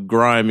 you know,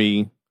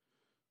 grimy,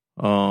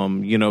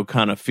 you know,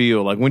 kind of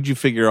feel. Like, when did you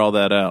figure all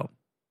that out?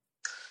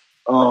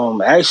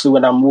 Actually,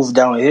 when I moved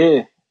down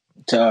here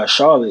to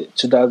Charlotte,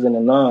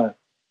 2009,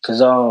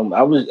 because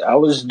I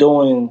was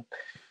doing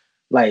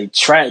like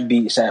trap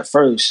beats at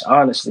first.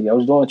 Honestly, I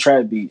was doing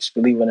trap beats,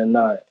 believe it or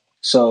not.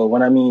 So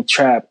when I mean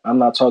trap, I'm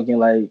not talking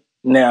like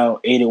now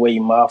 808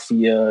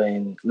 Mafia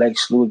and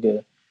Lex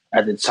Luger.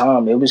 At the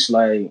time, it was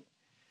like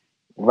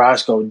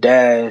Roscoe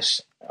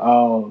Dash.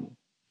 Well,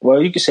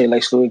 you could say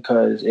Lex Luger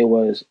because it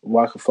was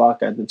Waka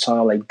Flocka at the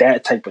time, like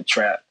that type of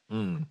trap.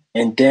 And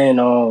then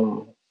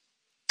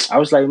I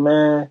was like,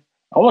 man,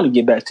 I want to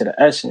get back to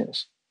the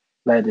essence,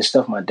 like the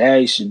stuff my dad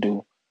used to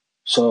do.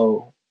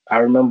 So I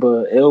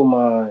remember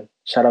Illmind,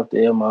 shout out to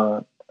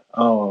Illmind,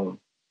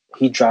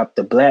 he dropped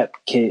the Black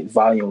Kid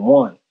Volume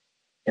 1.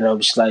 And it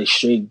was like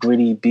straight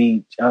gritty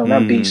beat,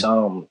 not beats,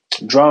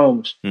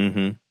 drums.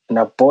 And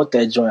I bought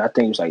that joint, I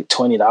think it was like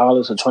 $20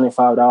 or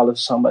 $25 or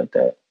something like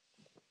that.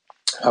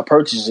 I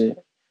purchased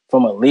it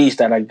from a lease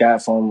that I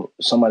got from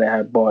somebody that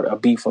had bought a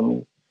beat for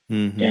me.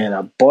 And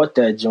I bought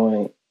that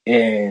joint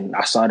and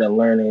I started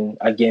learning,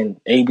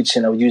 again,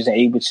 Ableton. I was using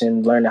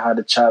Ableton, learning how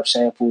to chop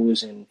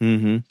samples and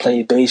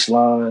play bass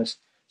lines.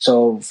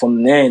 So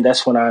from then,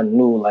 that's when I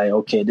knew, like,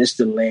 okay, this is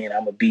the lane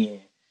I'm going to be in.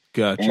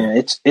 Gotcha.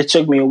 And it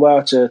took me a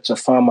while to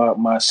find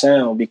my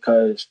sound,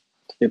 because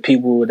the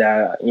people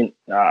that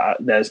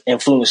that's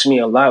influenced me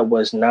a lot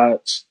was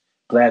Knots,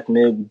 Black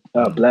Milk,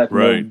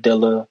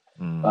 Dilla,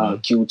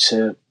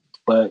 Q-Tip.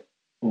 But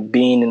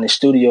being in the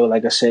studio,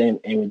 like I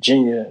said, in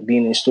Virginia,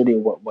 being in the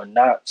studio with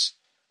Knots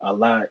a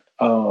lot,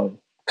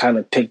 kind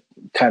of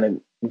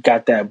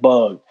got that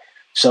bug.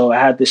 So I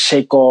had to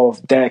shake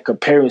off that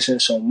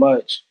comparison so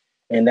much,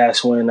 and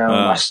that's when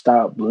I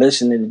stopped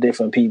listening to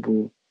different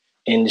people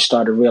and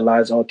started to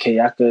realize, okay,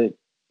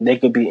 they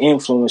could be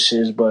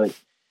influences, but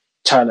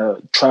try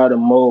to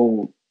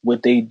mold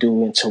what they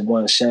do into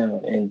one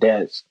sound, and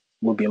that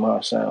would be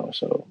my sound.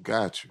 So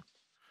got you.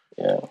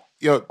 Yeah.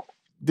 Yo,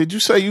 did you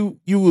say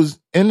you was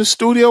in the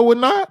studio with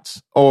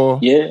Knots? Or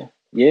yeah.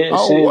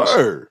 Oh,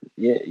 word.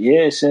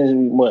 Yeah, since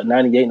what,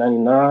 98,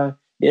 99?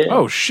 Yeah.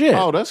 Oh shit.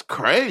 Oh, that's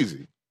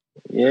crazy.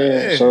 Yeah.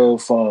 Man. So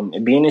from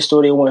being in the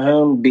studio with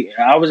him,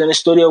 I was in the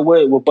studio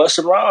with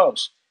Busta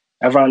Rhymes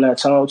around that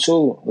time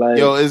too. Like,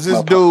 yo, is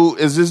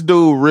this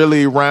dude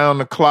really round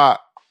the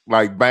clock,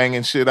 like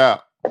banging shit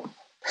out?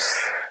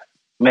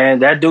 Man,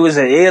 that dude is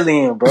an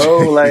alien,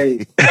 bro.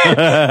 Like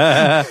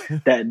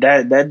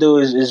that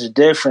dude is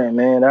different,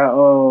 man.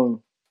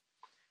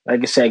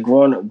 like I said,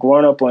 growing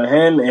up on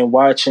him and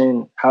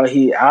watching how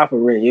he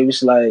operate, it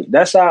was like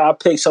that's how I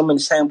picked some of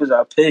the samples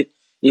I picked.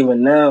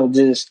 Even now,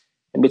 just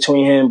in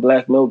between him,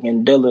 Black Milk,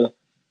 and Dilla,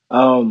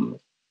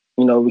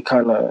 we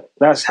kind of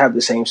not have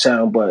the same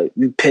sound, but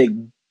we pick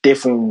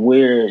different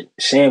weird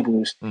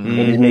samples and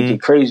just make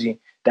it crazy.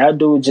 That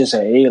dude just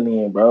an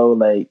alien, bro.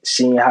 Like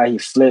seeing how he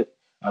flipped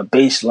a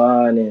bass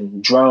line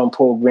and drum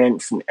program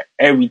from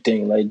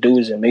everything. Like, dude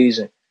is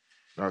amazing.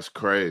 That's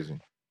crazy.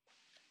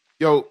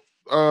 Yo,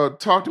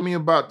 talk to me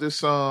about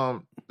this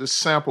this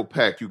sample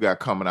pack you got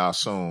coming out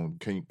soon.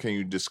 Can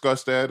you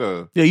discuss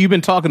that? Yeah, you've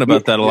been talking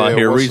about that a lot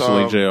here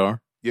recently, JR.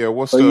 Yeah,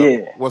 what's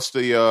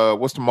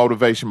the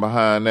motivation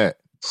behind that?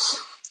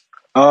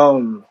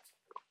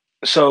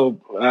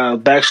 So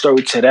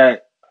backstory to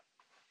that.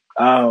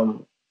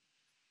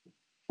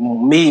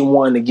 Me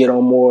wanting to get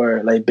on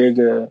more like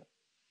bigger,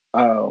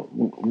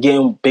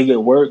 getting bigger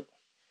work.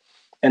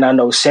 And I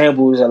know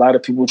samples, a lot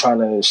of people trying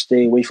to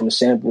stay away from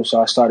samples.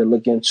 So I started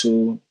looking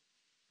into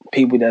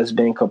people that's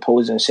been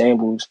composing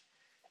samples,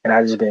 and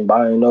I just been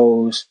buying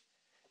those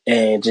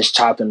and just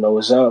chopping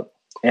those up.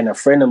 And a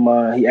friend of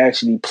mine, he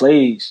actually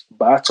plays,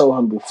 but I told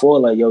him before,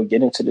 like, yo,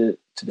 get into the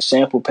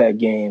sample pack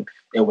game.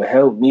 It would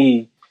help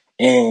me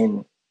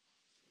and,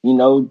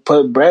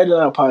 put bread in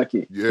our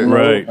pocket. Yeah,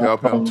 right.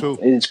 Help him too.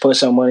 Just put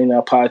some money in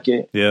our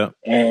pocket. Yeah.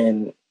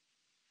 And,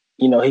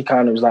 he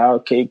kind of was like,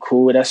 okay,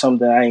 cool. That's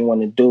something I ain't want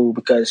to do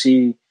because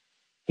he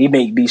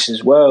make beats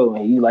as well.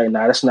 And he like,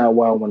 nah, that's not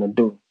what I want to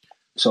do.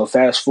 So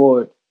fast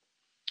forward,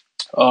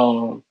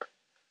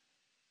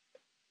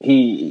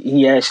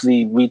 he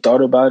actually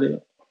rethought about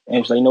it and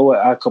was like, you know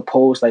what? I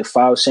composed like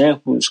 5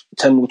 samples.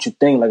 Tell me what you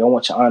think. Like, I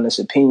want your honest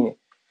opinion.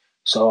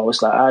 So I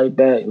was like, all right,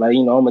 bet. Like,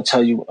 I'm going to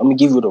tell you, I'm going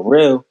to give you the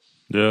real.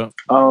 Yeah.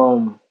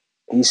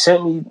 He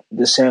sent me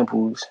the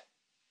samples.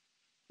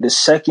 The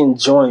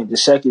second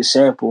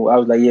sample, I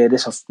was like, yeah,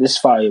 this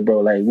fire, bro.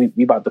 Like,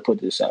 we about to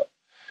put this out.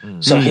 Mm-hmm.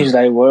 So he was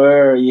like,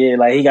 word, yeah.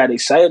 Like, he got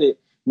excited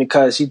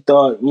because he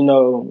thought,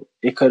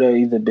 it could have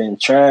either been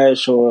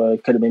trash or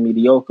it could have been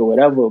mediocre or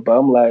whatever. But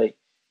I'm like,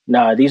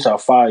 nah, these are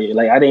fire.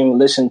 Like, I didn't even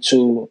listen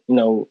to,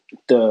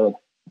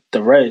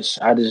 the rest.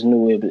 I just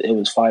knew it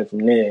was fire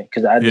from there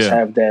because I just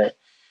have that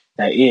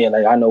ear.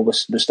 Like, I know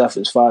the stuff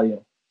is fire.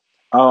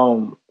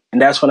 And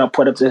that's when I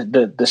put up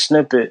the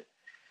snippet,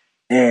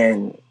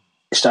 and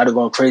it started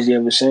going crazy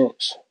ever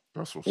since.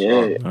 That's what's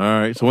up. All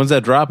right. So when's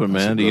that dropping,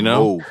 man? Do you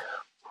know?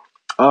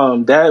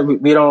 That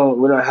we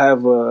don't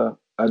have a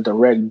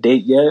direct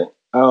date yet.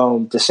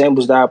 The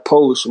samples that I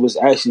post was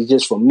actually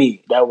just for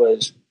me. That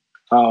was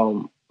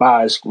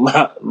my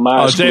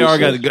JR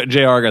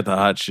got the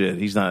hot shit.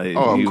 He's not. He's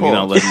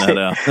not letting that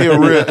out. He a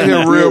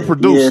real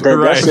producer.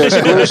 Yeah, that's the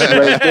exclusive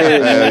right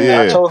there.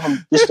 Yeah. I told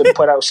him just to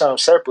put out something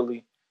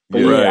separately.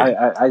 But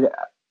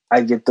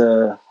I get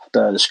the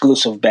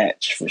exclusive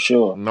batch for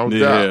sure. No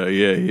doubt.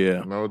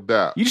 Yeah. No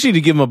doubt. You just need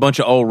to give him a bunch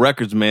of old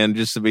records, man,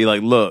 just to be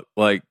like, look,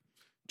 like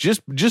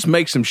just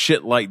make some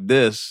shit like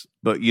this,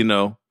 but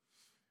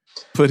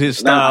put his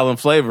style and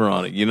flavor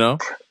on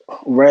it,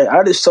 Right.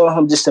 I just told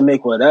him just to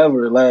make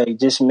whatever, like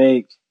just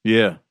make.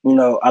 Yeah.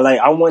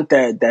 I want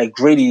that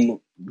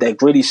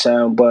gritty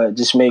sound, but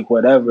just make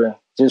whatever.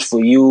 Just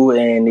for you,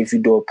 and if you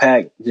do a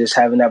pack, just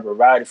having that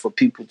variety for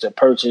people to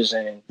purchase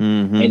and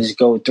just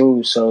go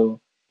through. So,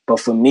 but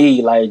for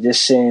me, like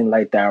just seeing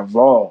like that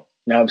raw, you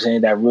know what I'm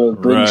saying, that real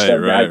gritty stuff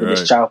that I could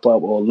just chop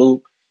up or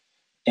loop,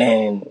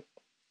 and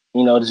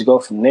just go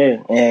from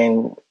there.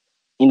 And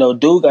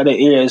dude got an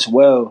ear as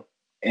well,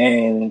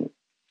 and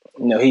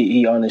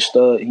he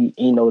understood.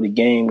 He know the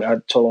game. I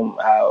told him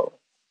how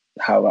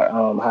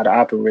to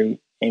operate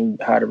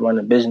and how to run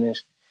a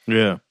business.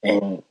 Yeah,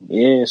 and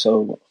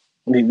so.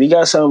 We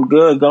got something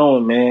good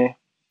going, man.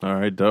 All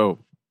right, dope.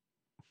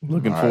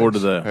 Looking forward to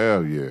that.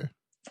 Hell yeah.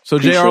 So,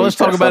 JR, let's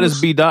talk about his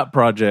B. Dot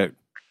project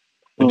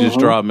that just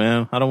dropped,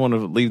 man. I don't want to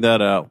leave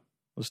that out.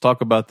 Let's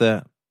talk about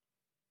that.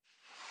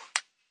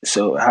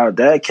 So, how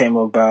that came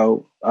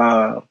about,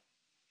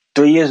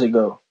 3 years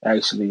ago,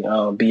 actually.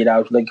 B.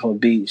 Dot was looking for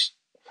beats.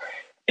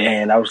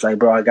 And I was like,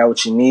 bro, I got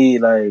what you need.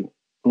 Like,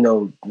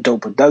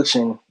 dope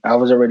production. I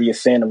was already a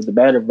fan of the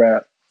battle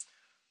rap.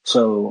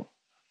 So,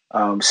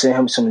 sent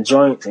him some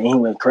joints and he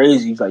went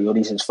crazy. He was like, yo,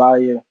 this is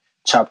fire.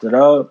 Chopped it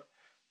up.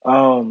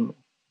 And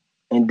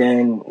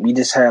then we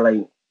just had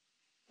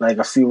like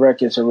a few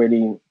records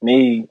already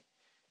made.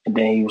 And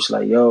then he was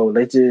like, yo,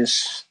 let's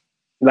just,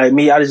 like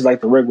me, I just like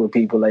to work with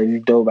people. Like,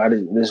 you dope,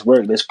 let's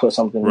work, let's put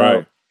something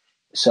out.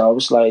 So I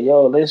was like,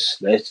 yo, let's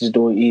just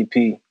do an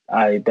EP.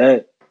 I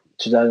bet.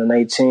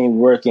 2019,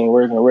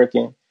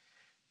 working.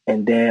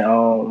 And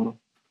then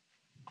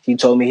he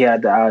told me he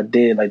had the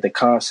idea, like the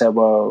concept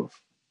of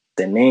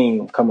the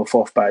name coming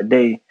forth by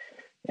day.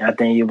 And I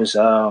think it was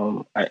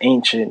an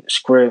ancient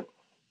script.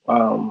 I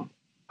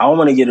don't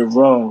want to get it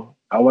wrong.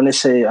 I want to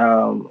say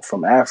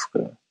from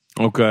Africa.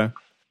 Okay.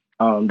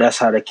 That's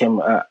how that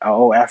came,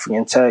 old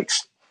African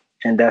text,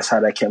 and that's how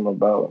that came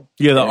about.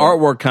 Yeah, the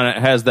artwork kind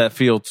of has that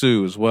feel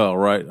too as well,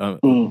 right?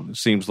 It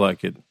seems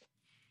like it.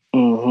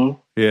 Mm-hmm.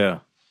 Yeah.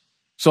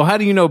 So how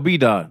do you know B.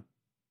 Dot?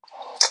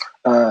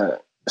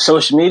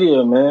 Social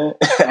media, man.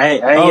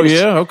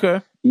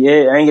 Okay.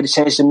 Yeah, I ain't get a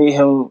chance to meet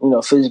him,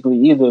 physically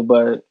either.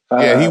 But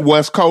he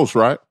West Coast,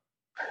 right?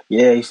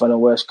 Yeah, he from the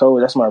West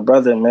Coast. That's my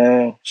brother,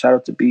 man. Shout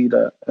out to B.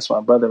 That's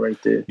my brother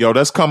right there. Yo,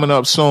 that's coming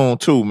up soon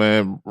too,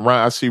 man.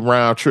 I see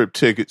round trip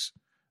tickets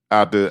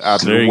out the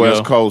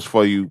West Coast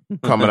for you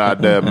coming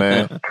out there,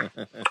 man.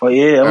 Oh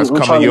yeah, I'm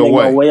trying to make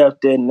my way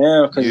out there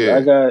now because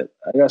I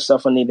got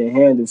stuff I need to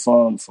handle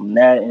from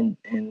that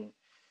and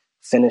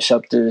finish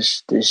up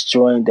this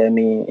joint that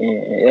me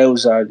and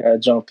Elza got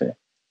jumping.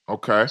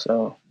 Okay.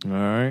 So all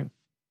right.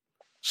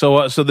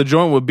 So the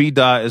joint with B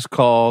Dot is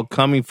called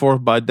 "Coming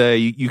Forth by Day."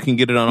 You can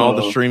get it on all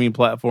the streaming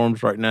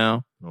platforms right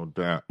now. No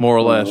doubt, more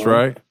or less,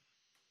 right?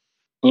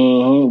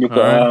 Mm-hmm. You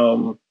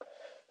could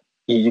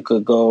you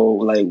could go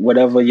like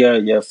whatever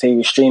your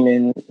favorite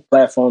streaming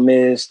platform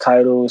is: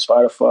 Tidal,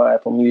 Spotify,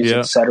 Apple Music,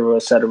 etc.,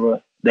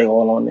 etc. They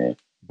all on there.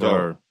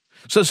 Sure.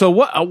 So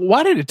what?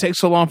 Why did it take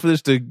so long for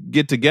this to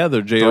get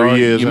together, JR? 3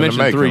 years. You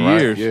mentioned 3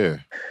 years. Yeah.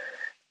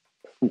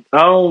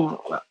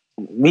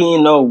 We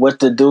didn't know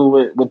what to do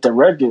with the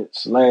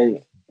records.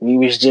 Like we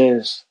was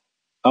just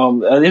there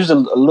was a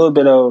little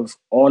bit of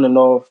on and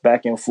off,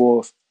 back and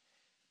forth,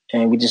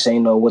 and we just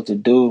ain't know what to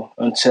do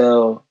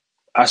until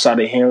I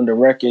started hearing the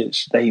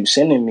records that he was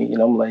sending me.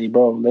 And I'm like,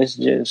 bro, let's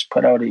just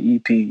put out an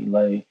EP.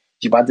 Like,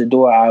 you about to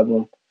do an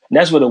album. And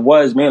that's what it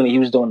was, mainly. He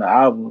was doing the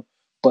album.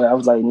 But I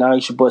was like, nah,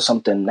 you should put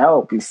something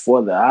out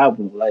before the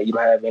album. Like, you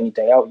don't have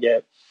anything out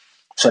yet.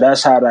 So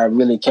that's how that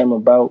really came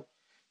about.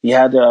 He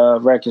had the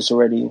records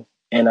already,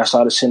 and I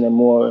started sending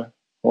more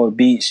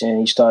beats, and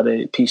he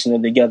started piecing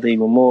it together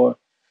even more.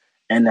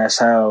 And that's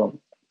how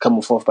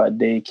Coming Forth by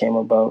Day came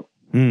about.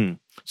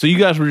 So you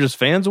guys were just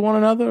fans of one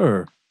another,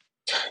 or?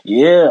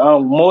 Yeah,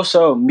 more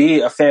so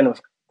me, a fan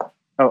of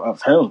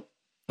him.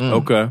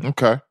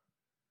 Okay.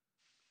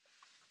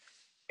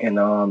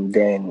 And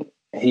then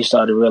he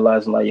started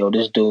realizing like, yo,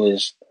 this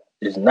dude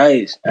is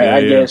nice.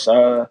 I guess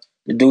the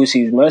dudes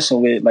he was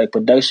messing with, like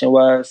production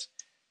wise,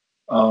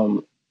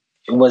 it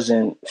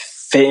wasn't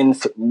fitting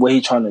what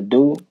he trying to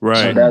do. Right.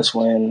 So that's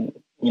when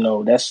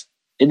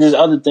there's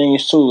other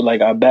things too.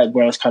 Like our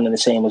background's kind of the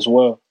same as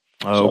well.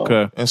 Oh,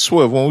 okay. And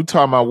Swift, when we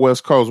talking about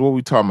West Coast, what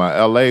we talking about?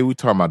 L.A. We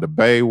talking about the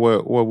Bay?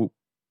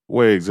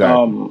 Where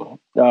exactly?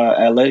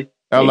 L.A.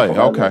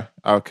 L.A.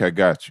 Okay.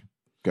 Got you.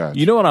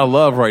 You know what I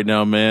love right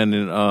now, man,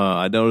 and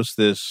I noticed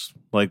this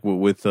like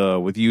with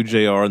you,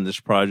 JR, in this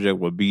project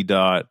with B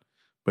Dot,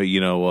 but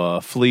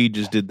Flea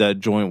just did that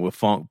joint with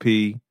Funk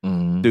P.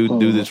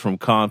 Do this from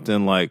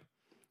Compton. Like,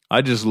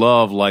 I just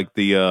love like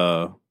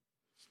the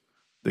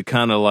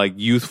kind of like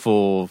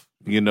youthful,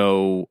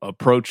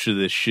 approach to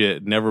this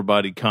shit, and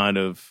everybody kind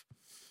of,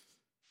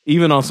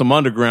 even on some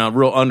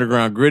real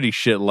underground gritty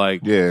shit,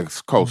 like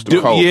it's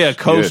coastal,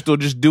 coastal,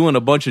 just doing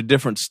a bunch of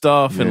different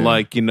stuff, and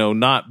like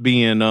not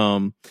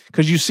being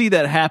because you see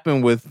that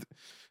happen with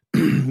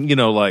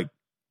like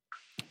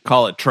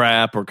call it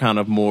trap or kind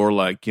of more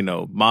like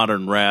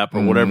modern rap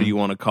or whatever you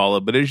want to call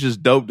it, but it's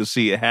just dope to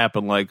see it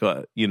happen like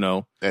at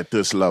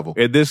this level,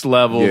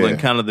 and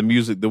kind of the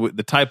music,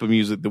 the type of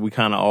music that we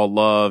kind of all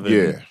love,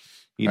 and,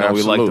 we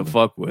like to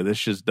fuck with. It's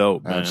just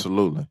dope, man.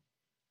 Absolutely.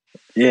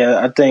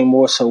 Yeah, I think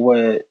more so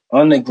with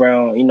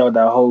underground,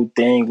 that whole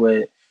thing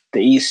with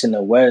the East and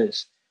the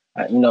West,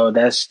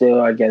 that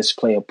still, I guess,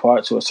 play a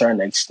part to a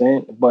certain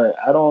extent. But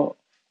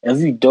if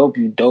you dope,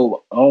 you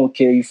dope. I don't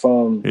care you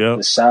from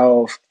the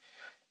South,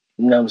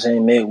 what I'm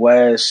saying,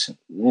 Midwest,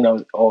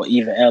 or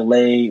even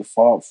LA,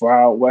 far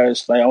out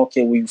West. Like, I don't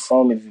care where you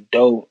from. If you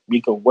dope,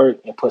 we could work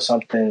and put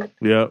something,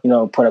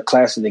 put a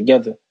classic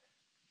together.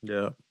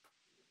 Yeah.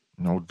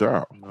 No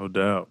doubt.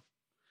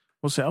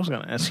 Well, see, I was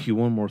going to ask you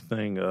one more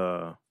thing,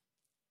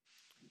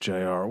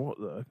 JR. What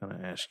was I going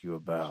to ask you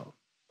about?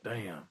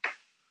 Damn.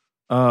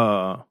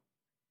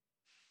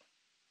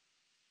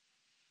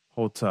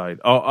 Hold tight.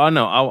 Oh, I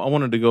know. I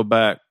wanted to go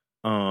back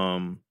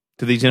to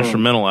these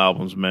instrumental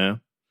albums,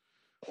 man.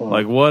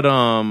 Like, what?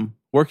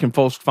 Where can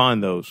folks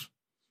find those?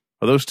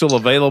 Are those still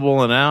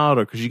available and out,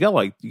 or because you got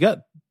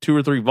 2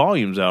 or 3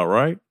 volumes out,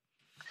 right?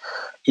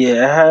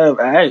 Yeah,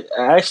 I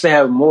actually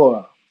have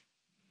more,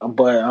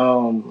 but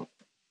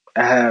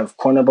I have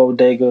Corner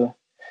Bodega,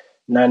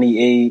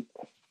 98.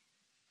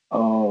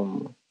 I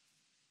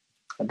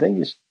think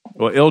it's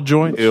Ill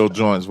Joints. Ill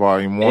Joints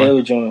Volume 1.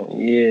 Ill Joint,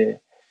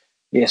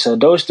 yeah. So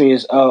those 3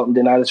 is up.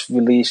 Then I just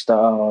released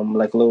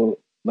like a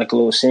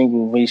little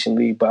single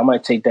recently, but I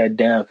might take that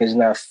down because it's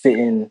not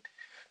fitting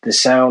the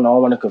sound. I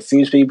don't want to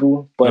confuse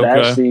people, but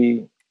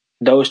actually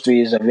those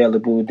 3 is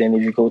available. Then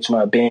if you go to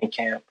my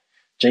Bandcamp,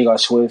 JR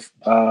Swift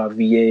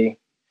VA,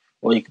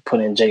 or you can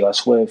put in JR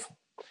Swift.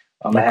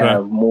 I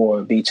have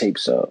more beat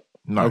tapes up.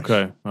 Nice.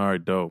 Okay, all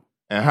right, dope.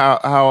 And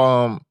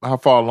how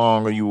far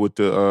along are you with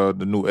the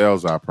new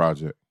Elza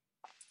project?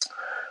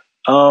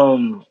 I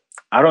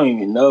don't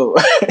even know.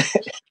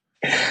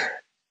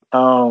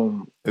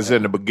 Is it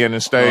in the beginning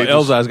stage?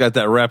 Elza's got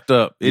that wrapped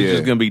up. It's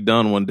just gonna be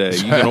done one day.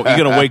 You're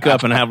gonna wake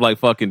up and have like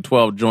fucking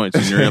 12 joints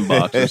in your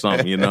inbox or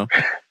something,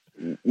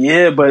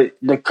 Yeah, but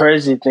the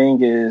crazy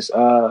thing is,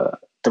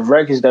 the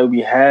records that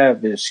we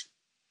have is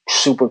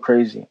super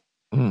crazy.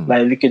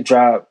 Like we could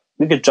drop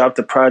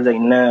the project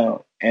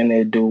now and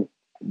they do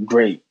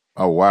great.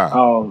 Oh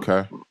wow.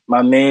 Okay.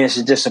 My man's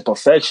is just a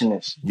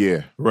perfectionist.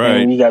 Yeah. Right.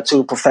 And you got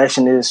two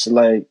perfectionists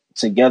like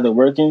together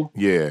working.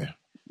 Yeah.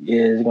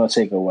 Yeah, it's gonna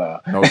take a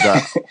while. No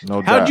doubt.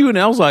 No doubt. How'd you and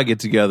Elzhi get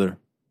together?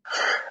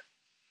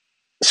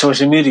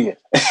 Social media.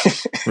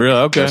 Really?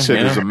 Okay. That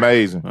shit is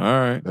amazing. All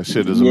right. That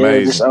shit is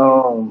amazing.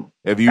 Just,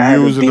 if you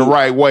use it the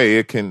right way,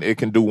 it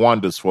can do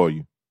wonders for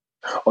you.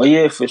 Oh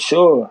yeah, for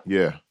sure.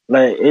 Yeah.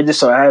 Like it just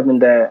so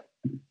happened that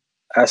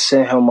I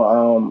sent him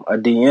a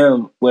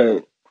DM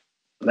with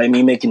like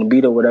me making the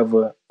beat or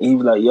whatever. He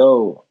was like,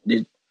 "Yo,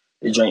 the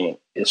joint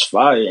is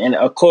fire," and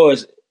of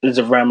course it's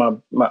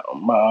around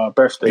my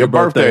birthday. Your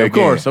birthday, of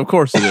course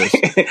it is.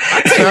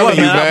 I'm telling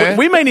you, man.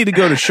 We may need to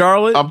go to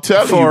Charlotte. I'm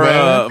telling you,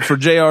 man. For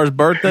JR's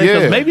birthday.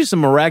 'Cause Yeah. maybe some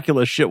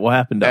miraculous shit will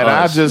happen to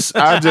us.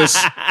 And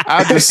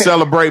I just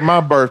celebrate my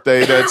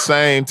birthday that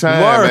same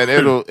time, Word.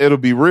 and it'll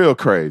be real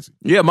crazy.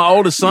 Yeah, my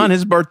oldest son,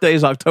 his birthday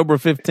is October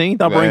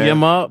 15th. I'll bring Man,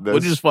 him up. We'll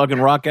that's- just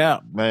fucking rock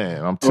out.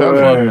 Man, I'm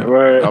telling you.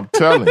 Right. I'm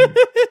telling you.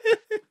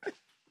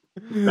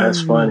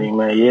 That's funny,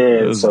 man.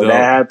 Yeah. That's So dope.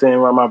 that happened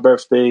around my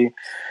birthday.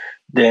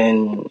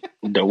 Then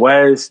the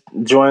West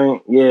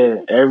joint, yeah,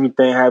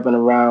 everything happened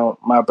around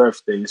my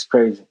birthday. It's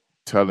crazy.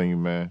 Telling you,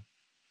 man.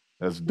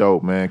 That's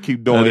dope, man.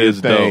 Keep doing That your is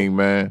thing,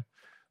 man.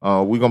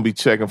 We're gonna be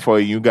checking for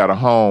you. You got a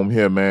home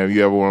here, man. If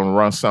you ever want to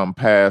run something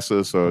past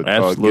us or get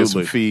Absolutely.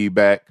 some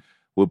feedback,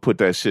 we'll put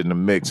that shit in the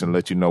mix and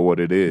let you know what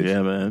it is.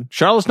 Yeah, man.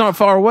 Charlotte's not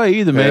far away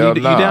either, man. Hell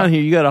You nah. down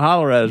here, you got to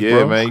holler at us, Yeah,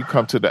 bro. man. You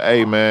come to the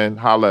A, man.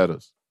 Holler at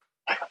us.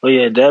 Oh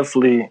yeah,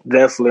 definitely.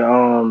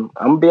 I'm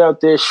gonna be out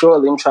there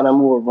shortly. I'm trying to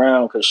move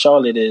around because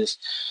Charlotte is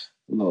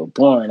a little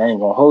boring. I ain't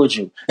gonna hold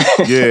you.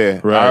 Yeah,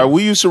 Right.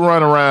 We used to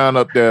run around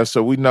up there,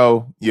 so we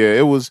know. Yeah,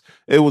 it was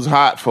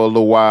hot for a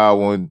little while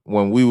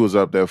when we was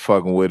up there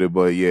fucking with it.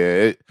 But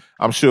yeah,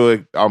 I'm sure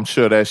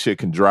that shit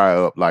can dry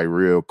up like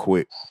real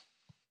quick.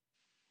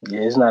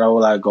 Yeah, it's not a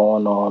whole lot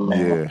going on, man.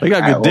 Yeah. They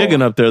got At good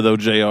digging all. up there, though,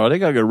 JR. They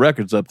got good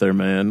records up there,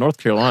 man. North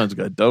Carolina's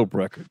got dope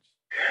records.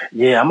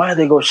 Yeah, I might have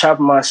to go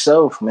shopping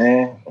myself,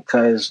 man,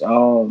 because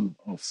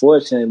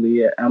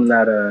unfortunately, I'm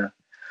not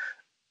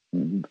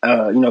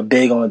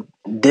big on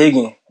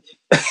digging.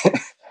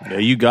 Yeah,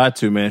 you got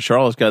to, man.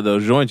 Charlotte's got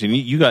those joints, and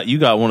you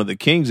got one of the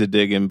kings of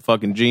digging,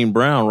 fucking Gene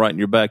Brown, right in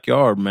your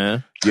backyard,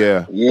 man.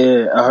 Yeah.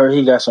 Yeah, I heard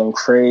he got some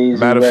crazy.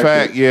 Matter of records,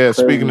 fact, yeah.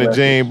 crazy Speaking of records.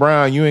 Gene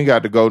Brown, you ain't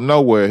got to go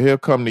nowhere. He'll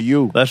come to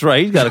you. That's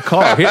right. He's got a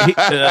car.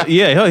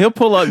 He'll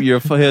pull up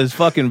his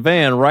fucking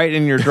van right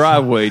in your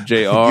driveway, JR.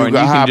 You and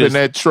can hop in just,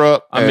 that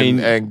truck.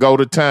 And go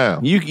to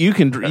town. You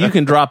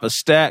can drop a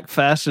stack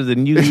faster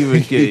than you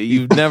even get.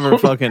 You've never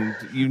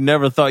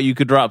thought you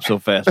could drop so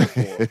fast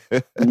before.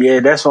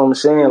 Yeah, that's what I'm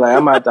saying. Like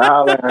I'm about to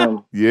holler at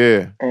him,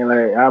 Yeah. and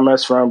like I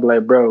mess around, be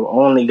like, bro,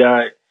 only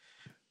got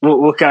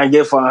what can I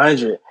get for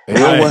 100?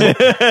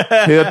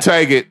 He'll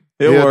take it.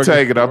 He'll work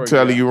take it. I'm work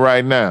telling out. you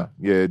right now.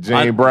 Yeah,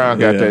 Gene Brown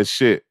got that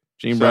shit.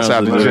 Gene Shouts Brown's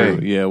out the to dude.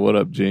 Gene. Yeah, what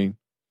up, Gene?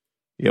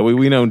 Yeah,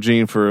 we known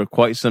Gene for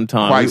quite some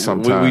time.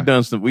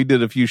 We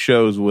did a few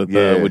shows with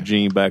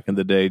Gene back in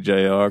the day.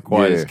 JR,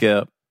 quiet as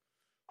kept.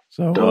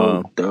 So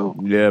Dope.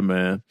 yeah,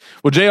 man.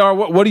 Well, JR,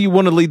 what do you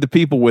want to lead the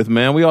people with,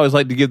 man? We always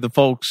like to give the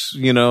folks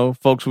we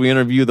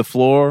interview the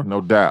floor. No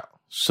doubt.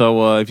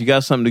 So if you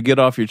got something to get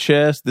off your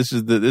chest, this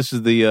is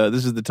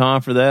the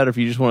time for that. Or if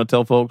you just want to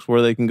tell folks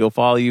where they can go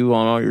follow you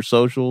on all your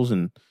socials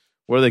and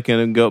where they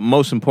can go,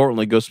 most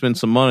importantly, go spend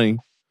some money.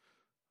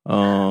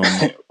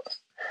 Let's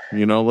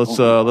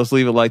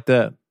leave it like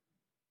that.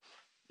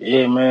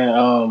 Yeah, man.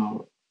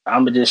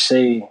 I'm gonna just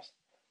say,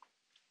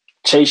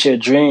 chase your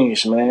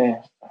dreams,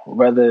 man.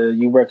 Whether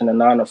you working a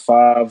 9 to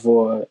 5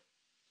 or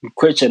you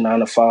quit your 9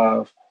 to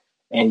 5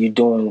 and you're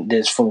doing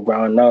this from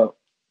ground up,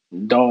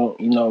 don't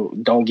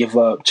give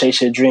up.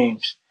 Chase your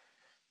dreams.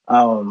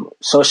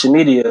 Social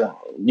media,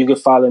 you can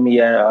follow me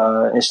at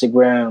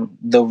Instagram,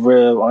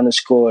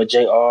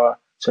 @TheReal_JR.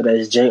 So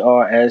that's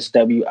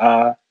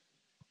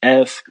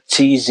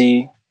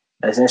JRSWIFTZ.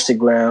 That's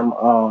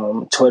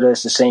Instagram. Twitter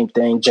is the same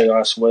thing,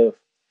 JR Swift.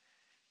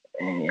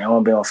 And I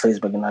won't be on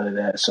Facebook and none of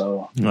that.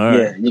 So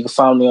yeah, you can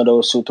follow me on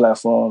those two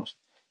platforms.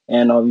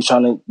 And if you're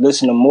trying to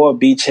listen to more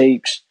beat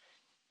tapes,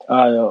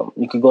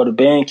 you can go to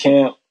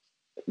Bandcamp,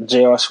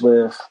 JR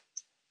Swift,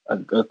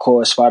 of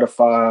course,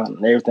 Spotify,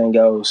 and everything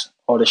else,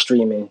 all the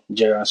streaming,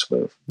 JR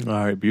Swift. All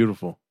right,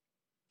 beautiful.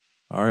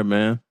 All right,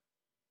 man.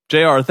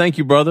 JR, thank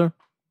you, brother.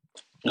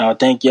 No,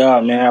 thank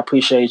y'all, man. I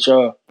appreciate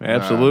y'all.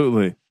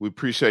 Absolutely. We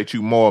appreciate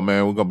you more,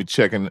 man. We're gonna be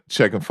checking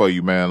for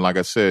you, man. Like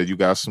I said, you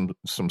got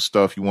some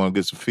stuff you want to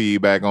get some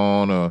feedback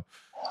on, or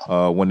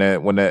when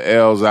that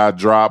Elzhi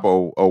drop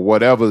or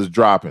whatever's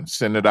dropping,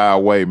 send it our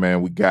way,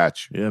 man. We got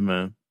you. Yeah,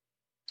 man.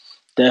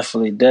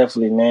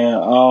 Definitely, man.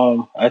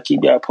 I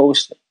keep y'all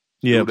posted.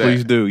 Yeah,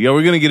 please do. Yeah,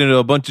 we're gonna get into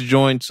a bunch of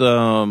joints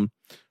from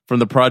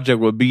the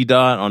project with B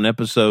Dot on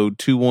episode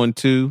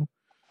 212.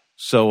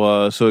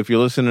 So if you're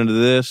listening to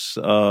this,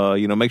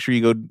 make sure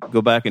you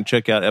go back and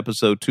check out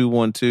episode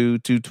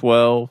 212,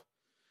 212,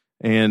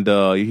 And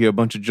you hear a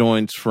bunch of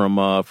joints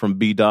from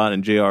B. Dot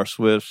and J.R.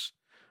 Swift's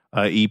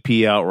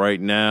EP out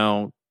right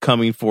now,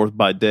 coming forth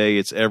by day.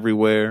 It's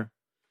everywhere.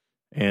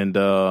 And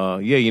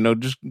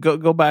just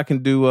go back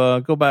and do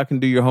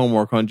your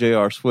homework on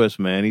J.R. Swift,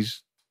 man.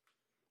 He's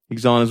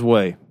on his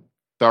way.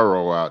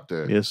 Thorough out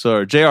there. Yes,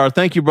 sir. JR,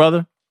 thank you,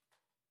 brother.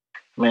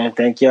 Man,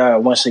 thank y'all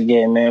once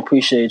again, man.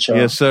 Appreciate y'all.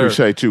 Yes, sir.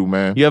 Appreciate you,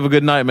 man. You have a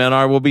good night, man.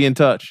 All right, we'll be in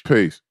touch.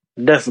 Peace.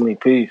 Definitely,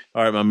 peace.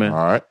 All right, my man.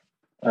 All right.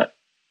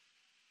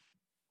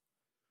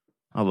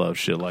 I love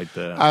shit like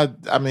that.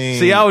 I mean,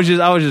 see, I was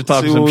just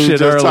talking some shit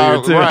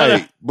earlier too,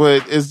 right?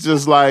 But it's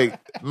just like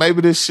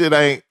maybe this shit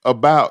ain't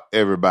about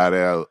everybody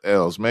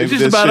else. Maybe it's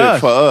just this about shit us.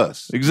 for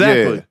us.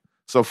 Exactly. Yeah.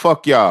 So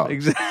fuck y'all.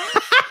 Exactly.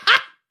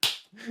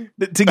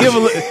 To give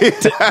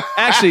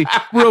actually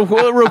real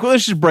quick,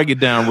 let's just break it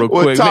down real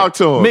quick. Talk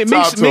to him.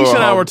 Meeks and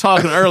I were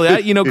talking earlier.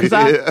 Because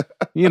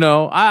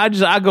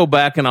I go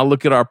back and I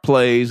look at our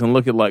plays and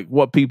look at like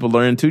what people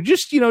are into.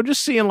 Just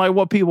seeing like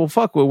what people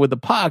fuck with the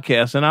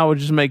podcast. And I was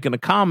just making a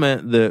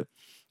comment that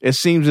it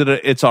seems that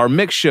it's our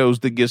mix shows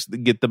that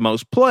get the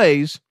most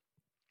plays.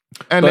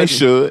 And they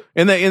should,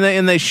 and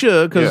they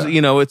should, because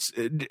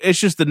it's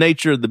just the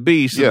nature of the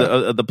beast,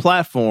 of the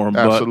platform.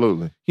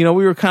 Absolutely. But,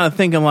 we were kind of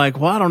thinking like,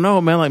 well, I don't know,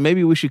 man. Like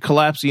maybe we should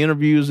collapse the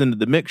interviews into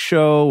the mix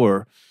show,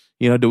 or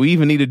do we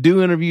even need to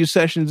do interview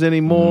sessions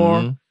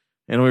anymore? Mm-hmm.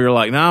 And we were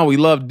like, nah, we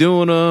love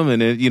doing them,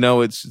 and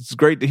it's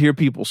great to hear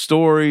people's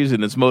stories,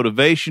 and it's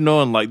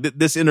motivational, and like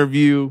this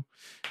interview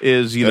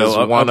is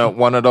one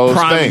of those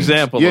prime things.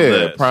 Example.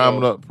 Of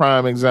that,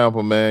 prime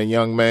example, man.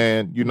 Young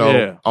man,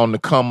 on the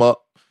come up.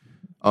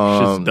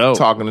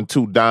 Talking to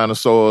two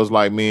dinosaurs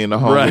like me and the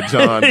homie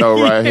John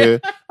Doe right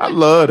here. I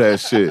love that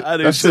shit.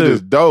 That shit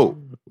is dope.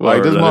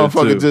 Like this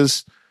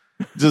motherfucker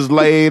just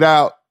laid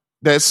out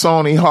that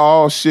Sony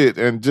Hall shit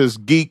and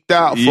just geeked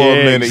out for a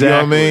minute. Exactly. You know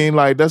what I mean?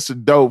 Like that's a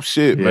dope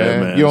shit,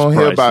 man. You don't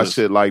hear about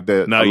shit like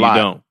that. No, a you lot,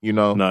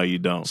 don't. No, you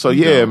don't. So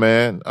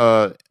man.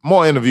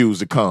 More interviews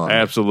to come.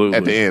 Absolutely.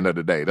 At the end of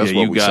the day, that's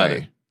what we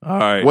say. All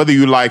right. Whether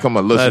you like them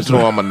or listen to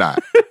them or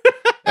not.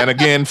 And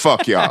again,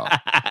 fuck y'all.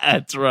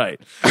 That's right.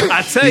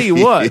 I tell you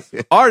what,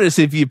 artists,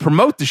 if you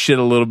promote the shit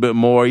a little bit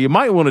more, you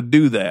might want to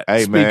do that.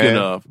 Hey, Speaking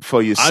of,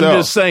 for yourself. I'm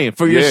just saying,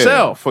 for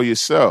yourself. For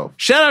yourself.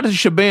 Shout out to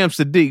Shabam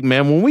Sadiq,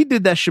 man. When we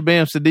did that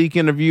Shabam Sadiq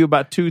interview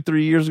about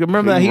 2-3 years ago,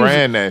 remember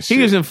that? He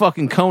was in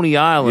fucking Coney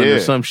Island or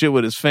some shit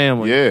with his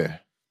family. Yeah.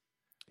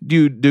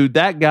 Dude,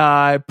 that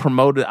guy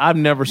promoted. I've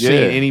never seen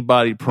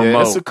anybody promote.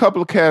 Yeah, it's a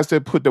couple of cats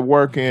that put the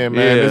work in,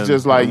 man. It's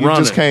just like you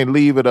just can't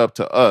leave it up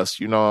to us.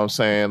 You know what I'm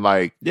saying?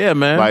 Like, yeah,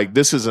 man. Like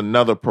this is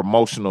another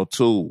promotional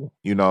tool,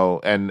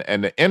 and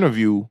the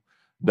interview,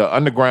 the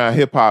underground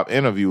hip hop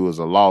interview, is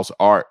a lost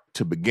art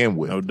to begin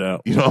with. No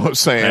doubt. You know what I'm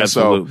saying?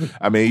 Absolutely. So,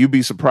 I mean, you'd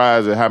be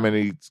surprised at how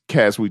many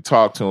cats we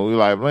talk to. And we're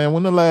like, man,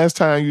 when the last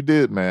time you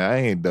did, man? I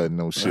ain't done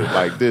no shit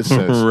like this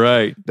since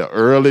the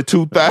early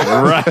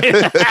 2000s.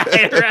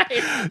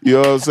 Right. You know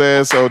what I'm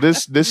saying? So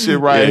this shit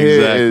right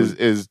here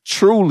is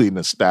truly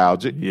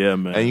nostalgic. Yeah,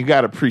 man. And you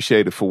got to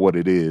appreciate it for what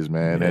it is,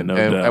 man.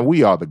 Yeah, and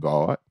we are the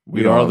God.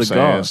 We are the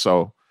God.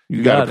 So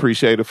you got to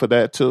appreciate it for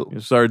that too.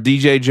 Yes, sir.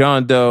 DJ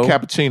John Doe.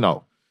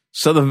 Cappuccino.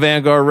 Southern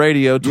Vanguard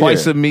Radio,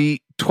 twice a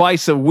week,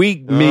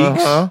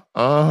 Meeks,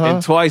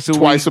 and twice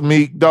a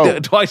meek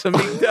dope. Twice a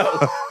meek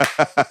dope.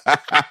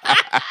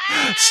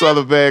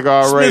 Southern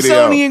Vanguard Radio,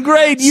 Smithsonian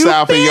grade, you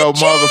south bitches. of your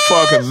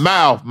motherfucking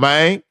mouth,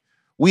 man.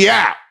 We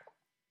out.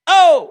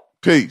 Oh,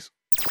 peace.